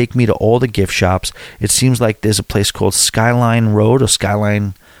them, take me to all the gift shops. It seems like there's a place called Skyline Road or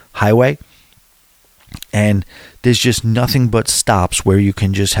Skyline Highway, and there's just nothing but stops where you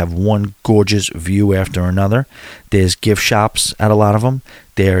can just have one gorgeous view after another. There's gift shops at a lot of them.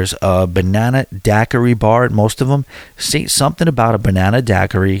 There's a banana daiquiri bar at most of them. See, something about a banana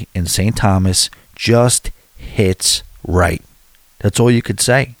daiquiri in St. Thomas just hits right. That's all you could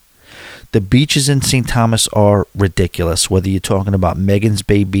say. The beaches in St. Thomas are ridiculous, whether you're talking about Megan's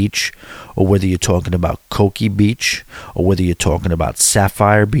Bay Beach, or whether you're talking about Koki Beach, or whether you're talking about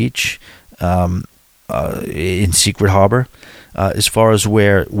Sapphire Beach, in Secret Harbor. As far as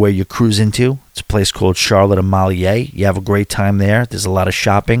where you cruise into, it's a place called Charlotte Amalie. You have a great time there. There's a lot of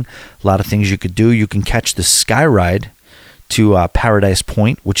shopping, a lot of things you could do. You can catch the Sky Ride to Paradise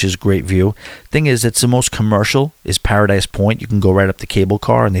Point, which is a great view. Thing is, it's the most commercial is Paradise Point. You can go right up the cable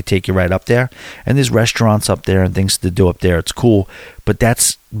car, and they take you right up there. And there's restaurants up there and things to do up there. It's cool, but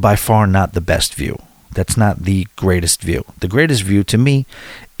that's by far not the best view. That's not the greatest view. The greatest view to me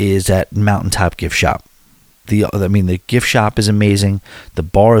is at Mountaintop Gift Shop. The gift shop is amazing. The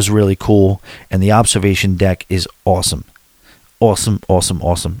bar is really cool, and the observation deck is awesome. Awesome.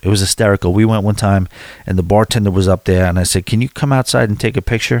 It was hysterical. We went one time, and the bartender was up there, and I said, "Can you come outside and take a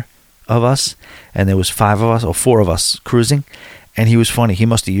picture of us?" And there was 5 of us or 4 of us cruising, and he was funny. He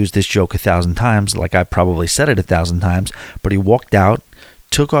must have used this joke 1,000 times, like I probably said it 1,000 times. But he walked out,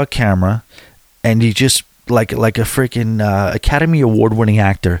 took our camera, and he just like a freaking Academy Award-winning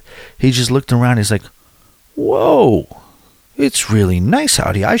actor. He just looked around. He's like, "Whoa, it's really nice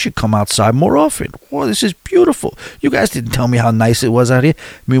out here. I should come outside more often. Whoa, this is beautiful. You guys didn't tell me how nice it was out here."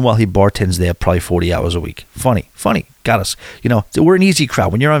 Meanwhile, he bartends there probably 40 hours a week. Funny. Got us. We're an easy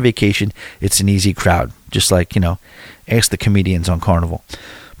crowd. When you're on vacation, it's an easy crowd. Just like, ask the comedians on Carnival.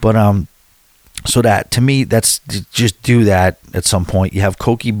 But, so that, to me, that's just do that at some point. You have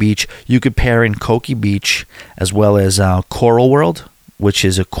Koki Beach. You could pair in Koki Beach as well as Coral World, which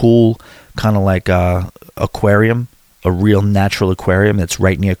is a cool kind of like aquarium, a real natural aquarium that's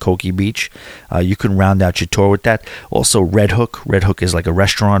right near Koki Beach. You can round out your tour with that. Also, Red Hook. Red Hook is like a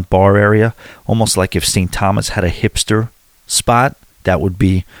restaurant bar area, almost like if St. Thomas had a hipster spot, that would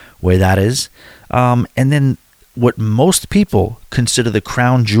be where that is. And then what most people consider the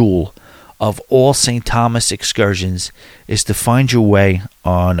crown jewel of all St. Thomas excursions is to find your way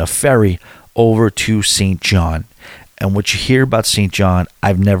on a ferry over to St. John. And what you hear about St. John,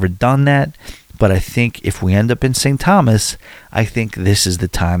 I've never done that, but I think if we end up in St. Thomas, I think this is the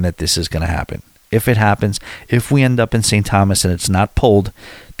time that this is going to happen. If it happens, if we end up in St. Thomas and it's not pulled,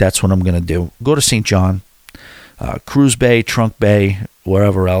 that's what I'm going to do. Go to St. John, Cruise Bay, Trunk Bay,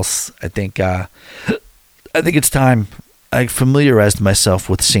 wherever else. I think it's time. I familiarized myself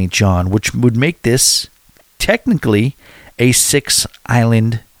with St. John, which would make this technically a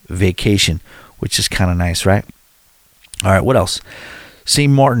 6-island vacation, which is kind of nice, right? All right, what else? St.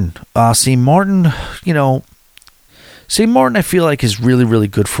 Martin. St. Martin, St. Martin I feel like is really, really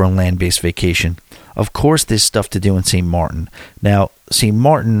good for a land-based vacation. Of course, there's stuff to do in St. Martin. Now, St.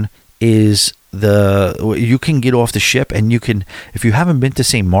 Martin is you can get off the ship, and you can, if you haven't been to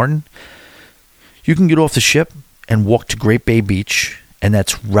St. Martin, you can get off the ship and walk to Great Bay Beach, and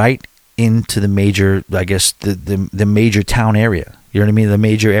that's right into the major, I guess, the major town area. You know what I mean? The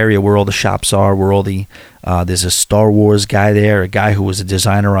major area where all the shops are, where all the there's a Star Wars guy there, a guy who was a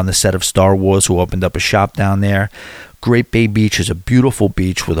designer on the set of Star Wars who opened up a shop down there. Great Bay Beach is a beautiful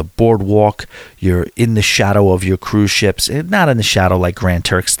beach with a boardwalk. You're in the shadow of your cruise ships. Not in the shadow like Grand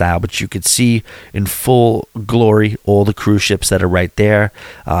Turk style, but you could see in full glory all the cruise ships that are right there.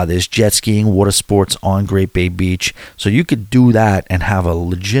 There's jet skiing, water sports on Great Bay Beach. So you could do that and have a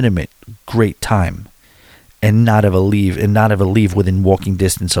legitimate great time and not ever leave within walking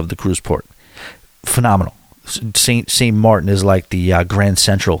distance of the cruise port. Phenomenal. St. Martin is like the Grand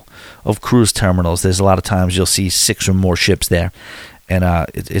Central of cruise terminals. There's a lot of times you'll see 6 or more ships there, and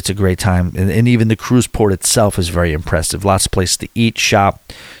it's a great time. And even the cruise port itself is very impressive. Lots of places to eat, shop,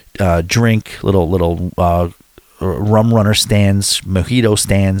 drink, little rum runner stands, mojito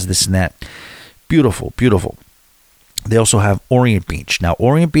stands, this and that. Beautiful, beautiful. They also have Orient Beach. Now,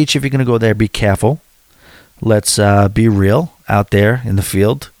 Orient Beach, if you're going to go there, be careful. Let's be real out there in the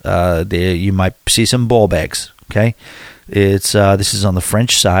field. There you might see some ball bags. Okay, this is on the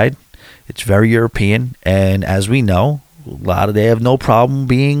French side. It's very European, and as we know, they have no problem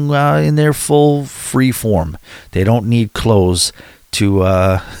being in their full free form. They don't need clothes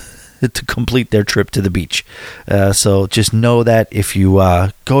to to complete their trip to the beach. So just know that if you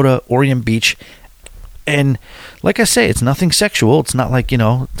go to Orient Beach, and like I say, it's nothing sexual. It's not like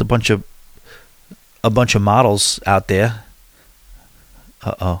it's a bunch of models out there.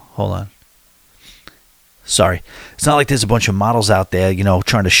 Hold on. Sorry. It's not like there's a bunch of models out there,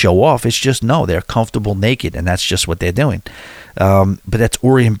 trying to show off. It's just, no, they're comfortable naked, and that's just what they're doing. But that's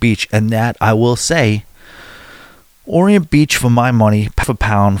Orient Beach, and that, I will say, Orient Beach, for my money, half a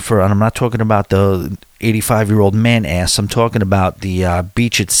pound and I'm not talking about the 85-year-old man ass. I'm talking about the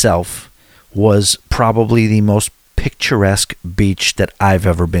beach itself was probably the most picturesque beach that I've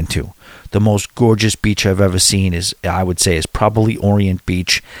ever been to. The most gorgeous beach I've ever seen is probably Orient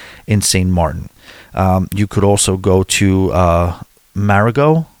Beach in St. Martin. You could also go to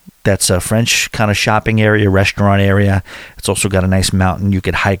Marigot. That's a French kind of shopping area, restaurant area. It's also got a nice mountain you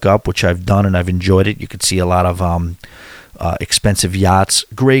could hike up, which I've done and I've enjoyed it. You could see a lot of expensive yachts.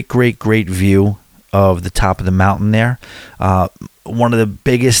 Great view of the top of the mountain there. One of the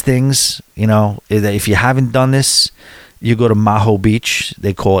biggest things, is that if you haven't done this, you go to Maho Beach.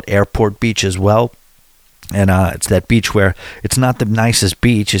 They call it Airport Beach as well. And it's that beach where it's not the nicest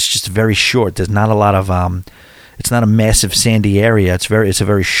beach. It's just very short. There's not a lot of it's not a massive sandy area. It's a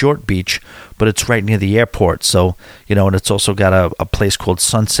very short beach, but it's right near the airport. So, and it's also got a place called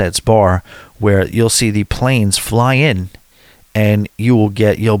Sunset's Bar where you'll see the planes fly in, and you'll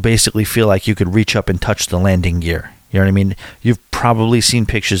basically feel like you could reach up and touch the landing gear. You know what I mean? You've probably seen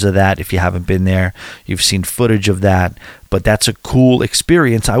pictures of that if you haven't been there. You've seen footage of that, but that's a cool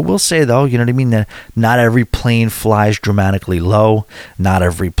experience. I will say, though, you know what I mean? That not every plane flies dramatically low. Not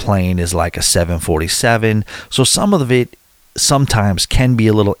every plane is like a 747. So some of it sometimes can be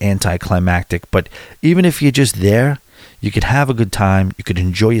a little anticlimactic, but even if you're just there, you could have a good time. You could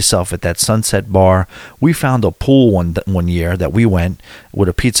enjoy yourself at that Sunset Bar. We found a pool one year that we went with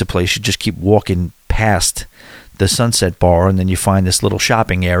a pizza place. You just keep walking past the Sunset Bar, and then you find this little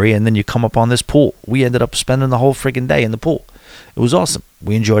shopping area, and then you come up on this pool. We ended up spending the whole friggin' day in the pool. It was awesome.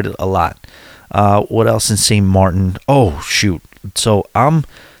 We enjoyed it a lot. What else in St. Martin? Oh, shoot. So I'm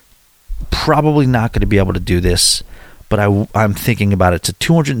probably not going to be able to do this, but I'm thinking about it. It's a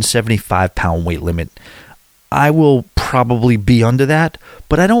 275-pound weight limit. I will probably be under that,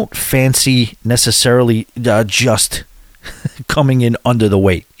 but I don't fancy necessarily just coming in under the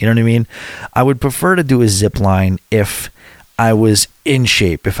weight. You know what I mean? I would prefer to do a zip line if I was in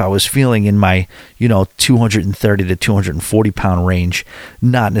shape, if I was feeling in my 230 to 240 pound range,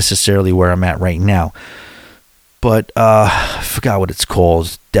 not necessarily where I'm at right now. But I forgot what it's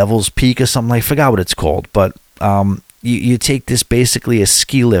called, Devil's Peak or something. I forgot what it's called. But you take this basically a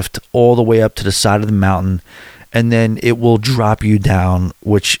ski lift all the way up to the side of the mountain, and then it will drop you down,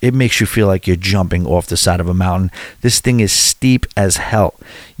 which it makes you feel like you're jumping off the side of a mountain. This thing is steep as hell.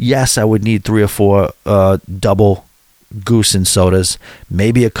 Yes, I would need 3 or 4 double Goose and sodas,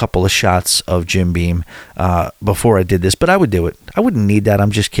 maybe a couple of shots of Jim Beam before I did this, but I would do it. I wouldn't need that.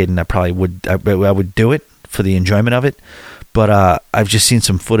 I'm just kidding. I probably would. I would do it for the enjoyment of it. But I've just seen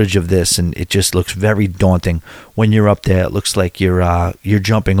some footage of this, and it just looks very daunting. When you're up there, it looks like you're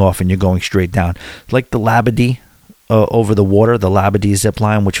jumping off and you're going straight down. Like the Labadee over the water, the Labadee zip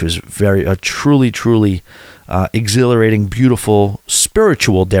line, which was truly exhilarating, beautiful,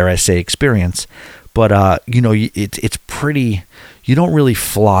 spiritual, dare I say, experience. But, it's pretty, you don't really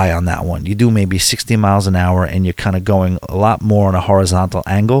fly on that one. You do maybe 60 miles an hour, and you're kind of going a lot more on a horizontal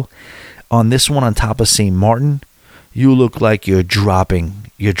angle. On this one on top of St. Martin, you look like you're dropping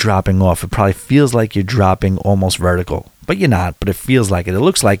off. It probably feels like you're dropping almost vertical, but you're not, but it feels like it. It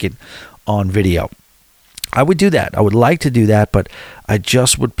looks like it on video. I would do that. I would like to do that, but I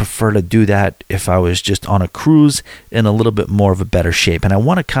just would prefer to do that if I was just on a cruise in a little bit more of a better shape. And I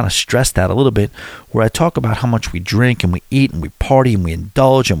want to kind of stress that a little bit, where I talk about how much we drink and we eat and we party and we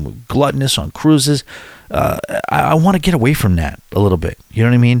indulge and we're gluttonous on cruises. I want to get away from that a little bit. You know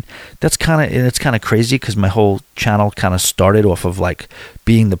what I mean? It's kind of crazy because my whole channel kind of started off of like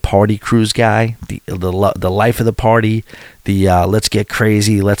being the party cruise guy, the life of the party, the let's get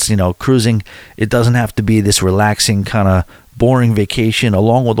crazy, let's cruising. It doesn't have to be this relaxing kind of boring vacation,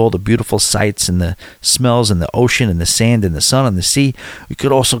 along with all the beautiful sights and the smells and the ocean and the sand and the sun and the sea. We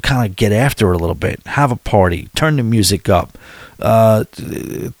could also kind of get after it a little bit, have a party, turn the music up,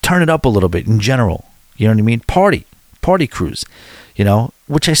 turn it up a little bit in general. You know what I mean? Party cruise,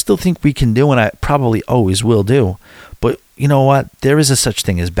 which I still think we can do, and I probably always will do. But you know what? There is a such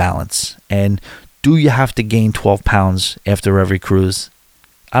thing as balance. And do you have to gain 12 pounds after every cruise?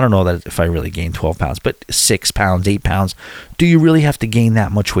 I don't know that if I really gain 12 pounds, but 6 pounds, 8 pounds. Do you really have to gain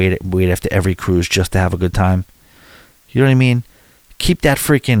that much weight after every cruise just to have a good time? You know what I mean? Keep that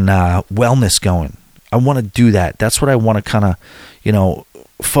freaking wellness going. I want to do that. That's what I want to kind of,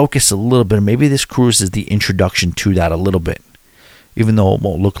 focus a little bit. Maybe this cruise is the introduction to that a little bit, even though it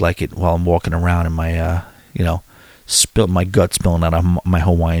won't look like it while I'm walking around in my, my gut spilling out of my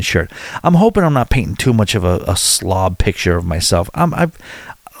Hawaiian shirt. I'm hoping I'm not painting too much of a slob picture of myself.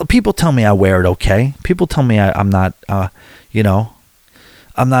 People tell me I wear it okay. People tell me I'm not, I'm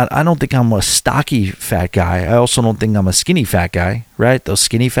not. I don't think I'm a stocky fat guy. I also don't think I'm a skinny fat guy. Right? Those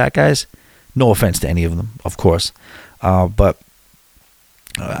skinny fat guys. No offense to any of them, of course, but.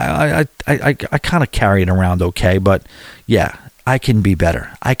 I kind of carry it around okay, but yeah, I can be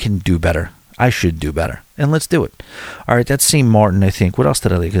better. I can do better. I should do better, and let's do it. All right, that's St. Martin, I think. What else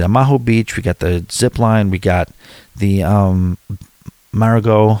did I leave? We got Maho Beach. We got the zip line. We got the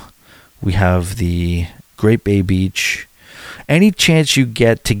Marigot. We have the Great Bay Beach. Any chance you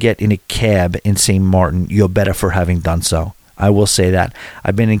get to get in a cab in St. Martin, you're better for having done so. I will say that.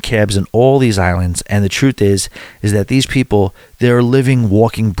 I've been in cabs in all these islands, and the truth is that these people, they're living,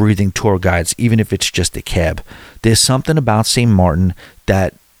 walking, breathing tour guides, even if it's just a cab. There's something about St. Martin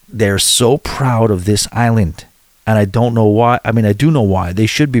that they're so proud of this island, and I don't know why. I mean, I do know why. They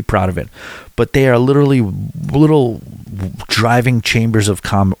should be proud of it, but they are literally little driving chambers of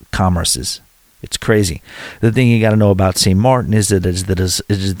commerces. It's crazy. The thing you got to know about St. Martin is that it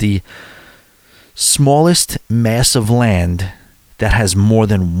is the smallest mass of land that has more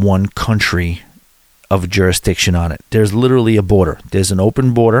than one country of jurisdiction on it. There's literally a border. There's an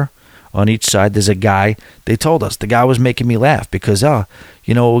open border on each side. There's a guy. They told us. The guy was making me laugh because, what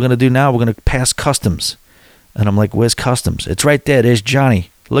we're going to do now? We're going to pass customs. And I'm like, where's customs? It's right there. There's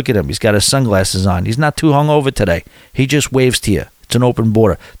Johnny. Look at him. He's got his sunglasses on. He's not too hungover today. He just waves to you. It's an open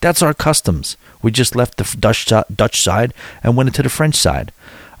border. That's our customs. We just left the Dutch side and went into the French side.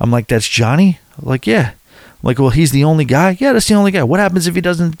 I'm like, that's Johnny? I'm like, yeah. I'm like, well, he's the only guy? Yeah, that's the only guy. What happens if he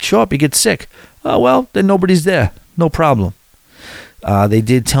doesn't show up? He gets sick. Oh, well, then nobody's there. No problem. They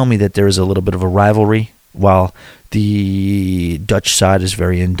did tell me that there is a little bit of a rivalry. While the Dutch side is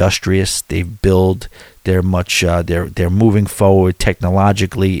very industrious, they build. They're much. They're moving forward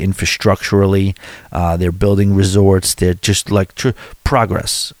technologically, infrastructurally. They're building resorts. They're just like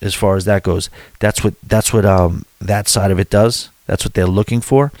progress as far as that goes. That's what that side of it does. That's what they're looking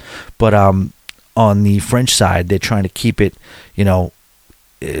for. But on the French side, they're trying to keep it,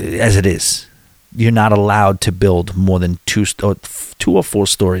 as it is. You're not allowed to build more than 2 or 4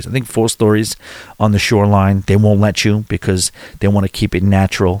 stories. I think 4 stories on the shoreline. They won't let you because they want to keep it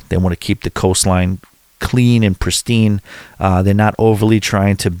natural. They want to keep the coastline clean and pristine. They're not overly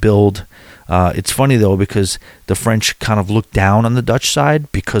trying to build. It's funny, though, because the French kind of look down on the Dutch side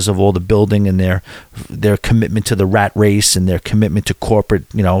because of all the building and their commitment to the rat race and their commitment to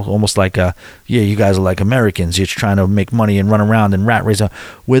corporate, almost like, you guys are like Americans. You're trying to make money and run around and rat race.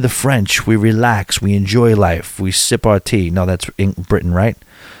 We're the French. We relax. We enjoy life. We sip our tea. No, that's in Britain, right?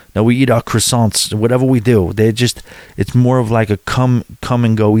 No, we eat our croissants. Whatever we do, it's more of like a come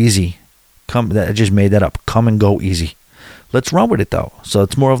and go easy. I just made that up. Come and go easy. Let's run with it, though. So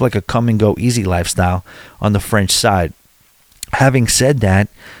it's more of like a come-and-go easy lifestyle on the French side. Having said that,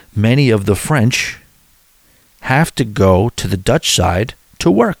 many of the French have to go to the Dutch side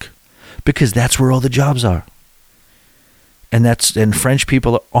to work because that's where all the jobs are. And French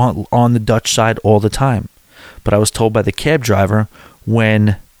people are on the Dutch side all the time. But I was told by the cab driver,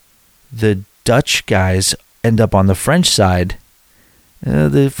 when the Dutch guys end up on the French side,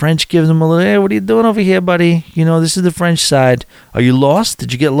 The French gives them a little, hey, what are you doing over here, buddy? This is the French side. Are you lost?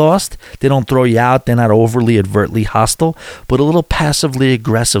 Did you get lost? They don't throw you out. They're not overly, overtly hostile, but a little passively,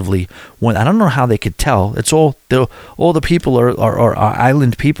 aggressively. When I don't know how they could tell. It's all the people are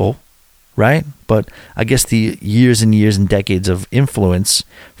island people, right? But I guess the years and years and decades of influence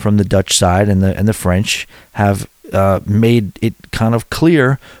from the Dutch side and the French have made it kind of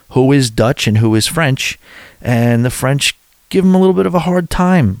clear who is Dutch and who is French, and the French give them a little bit of a hard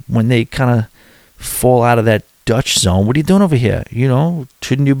time when they kind of fall out of that Dutch zone. What are you doing over here?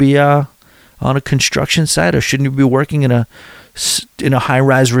 Shouldn't you be on a construction site, or shouldn't you be working in a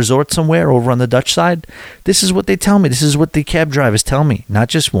high-rise resort somewhere over on the Dutch side? This is what they tell me. This is what the cab drivers tell me. Not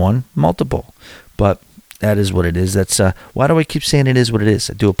just one, multiple. But that is what it is. That's why do I keep saying it is what it is?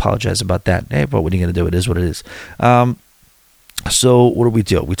 I do apologize about that. Hey, but what are you going to do? It is what it is. So what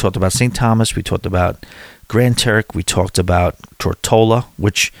do? We talked about St. Thomas. We talked about Grand Turk. We talked about Tortola,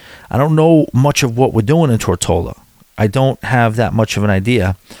 which I don't know much of what we're doing in Tortola. I don't have that much of an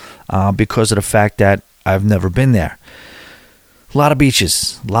idea because of the fact that I've never been there. A lot of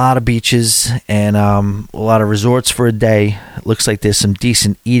beaches, and a lot of resorts for a day. It looks like there's some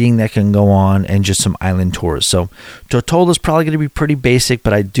decent eating that can go on, and just some island tours. So Tortola is probably going to be pretty basic,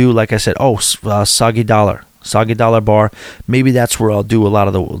 but I do, like I said, Soggy Dollar Bar. Maybe that's where I'll do a lot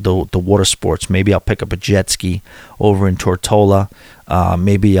of the water sports. Maybe I'll pick up a jet ski over in Tortola.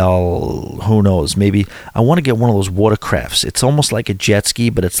 Maybe who knows? Maybe I want to get one of those watercrafts. It's almost like a jet ski,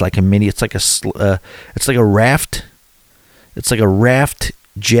 but it's like a mini. It's like a raft. It's like a raft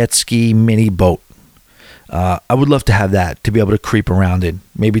jet ski mini boat. I would love to have that, to be able to creep around in.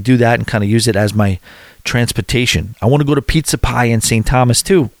 Maybe do that and kind of use it as my transportation. I want to go to Pizza Pie in St. Thomas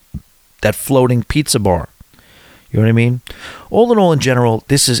too. That floating pizza bar. You know what I mean? All in all, in general,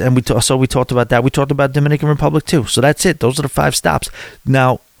 this is, and we talked about that. We talked about Dominican Republic too. So that's it. Those are the 5 stops.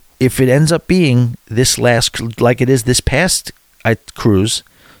 Now, if it ends up being this last, like it is this past cruise,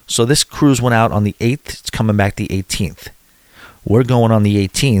 so this cruise went out on the 8th. It's coming back the 18th. We're going on the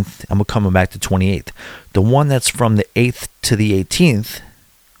 18th, and we're coming back the 28th. The one that's from the 8th to the 18th,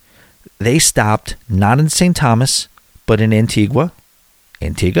 they stopped not in St. Thomas, but in Antigua,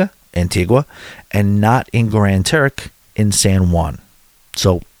 and not in Grand Turk, in San Juan.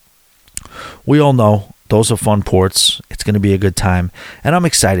 So we all know those are fun ports. It's going to be a good time, and I'm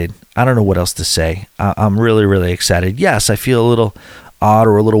excited. I don't know what else to say. I'm really, really excited. Yes, I feel a little odd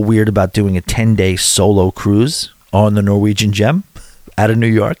or a little weird about doing a 10-day solo cruise on the Norwegian Gem out of New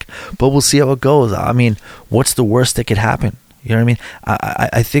York, but we'll see how it goes. I mean, what's the worst that could happen? You know what I mean?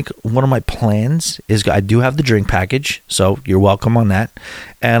 I think one of my plans is, I do have the drink package, so you're welcome on that.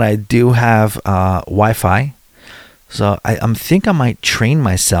 And I do have Wi-Fi. So I think I might train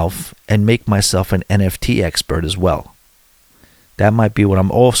myself and make myself an NFT expert as well. That might be what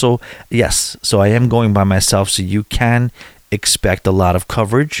I'm also, yes. So I am going by myself, so you can expect a lot of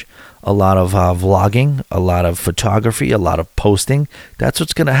coverage, a lot of vlogging, a lot of photography, a lot of posting. That's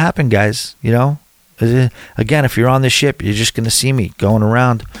what's going to happen, guys, you know? Again, if you're on the ship, you're just going to see me going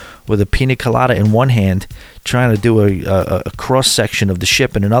around with a pina colada in one hand, trying to do a cross-section of the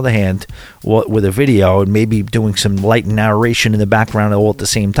ship in another hand with a video, and maybe doing some light narration in the background all at the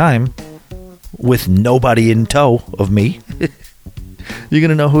same time with nobody in tow of me. You're going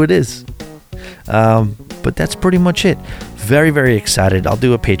to know who it is. But that's pretty much it. Very, very excited. I'll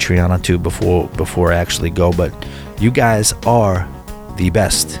do a Patreon too before I actually go, but you guys are the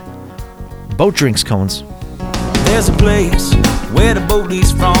best. Boat drinks, Cones. There's a place where the boat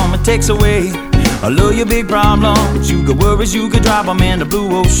leaves from. It takes away all of your big problems. You could worries, you could drop them in the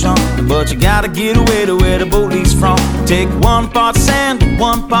blue ocean, but you gotta get away to where the boat leaves from. Take 1 part sand,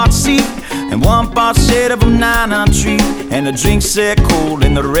 1 part sea, and 1 part shade of a 9 tree. And the drinks set cold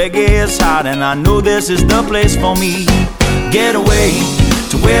and the reggae is hot, and I know this is the place for me. Get away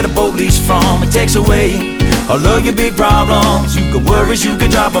to where the boat leaves from. It takes away all of your big problems. You could worries, you could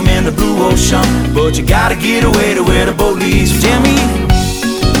drop them in the blue ocean, but you gotta get away to where the boat leads. Jimmy.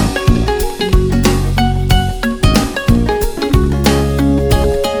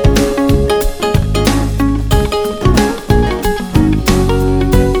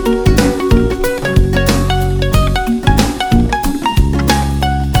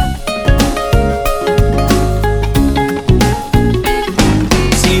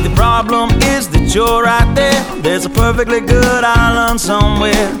 See, the problem is that you're right there. There's a perfectly good island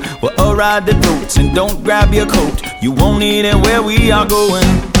somewhere where a ride that floats, and don't grab your coat, you won't need it where we are going.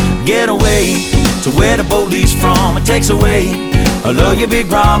 Get away to where the boat leaves from. It takes away all of your big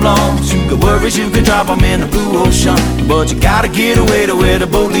problems. You could worries, you could drop them in the blue ocean, but you gotta get away to where the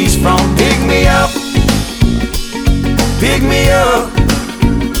boat leaves from. Pick me up,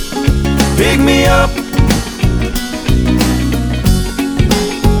 pick me up.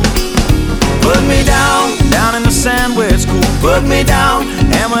 Put me down, down in the sand where it's cool. Put me down,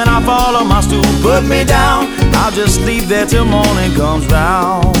 and when I fall on my stool, put me down. I'll just sleep there till morning comes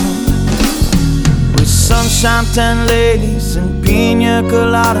round. With sunshine, 10 ladies, and pina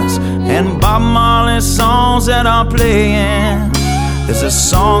coladas, and Bob Marley songs that are playing. There's a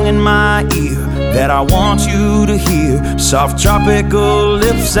song in my ear that I want you to hear. Soft tropical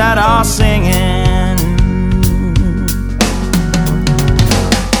lips that are singing.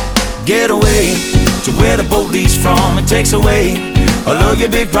 Get away to where the boat leaves from. It takes away all of your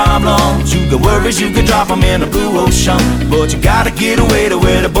big problems. You got worries, you could drop them in the blue ocean, but you gotta get away to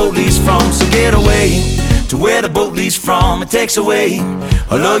where the boat leaves from. So get away to where the boat leaves from. It takes away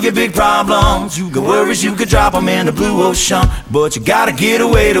all of your big problems. You got worries, you could drop them in the blue ocean, but you gotta get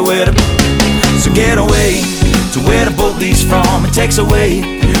away to where the... So get away to where the boat leaves from. It takes away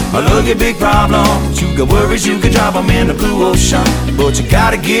all of your big problems. You got worries, you could drop them in the blue ocean, but you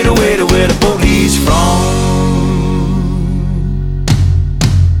gotta get away to where the boat leaves from.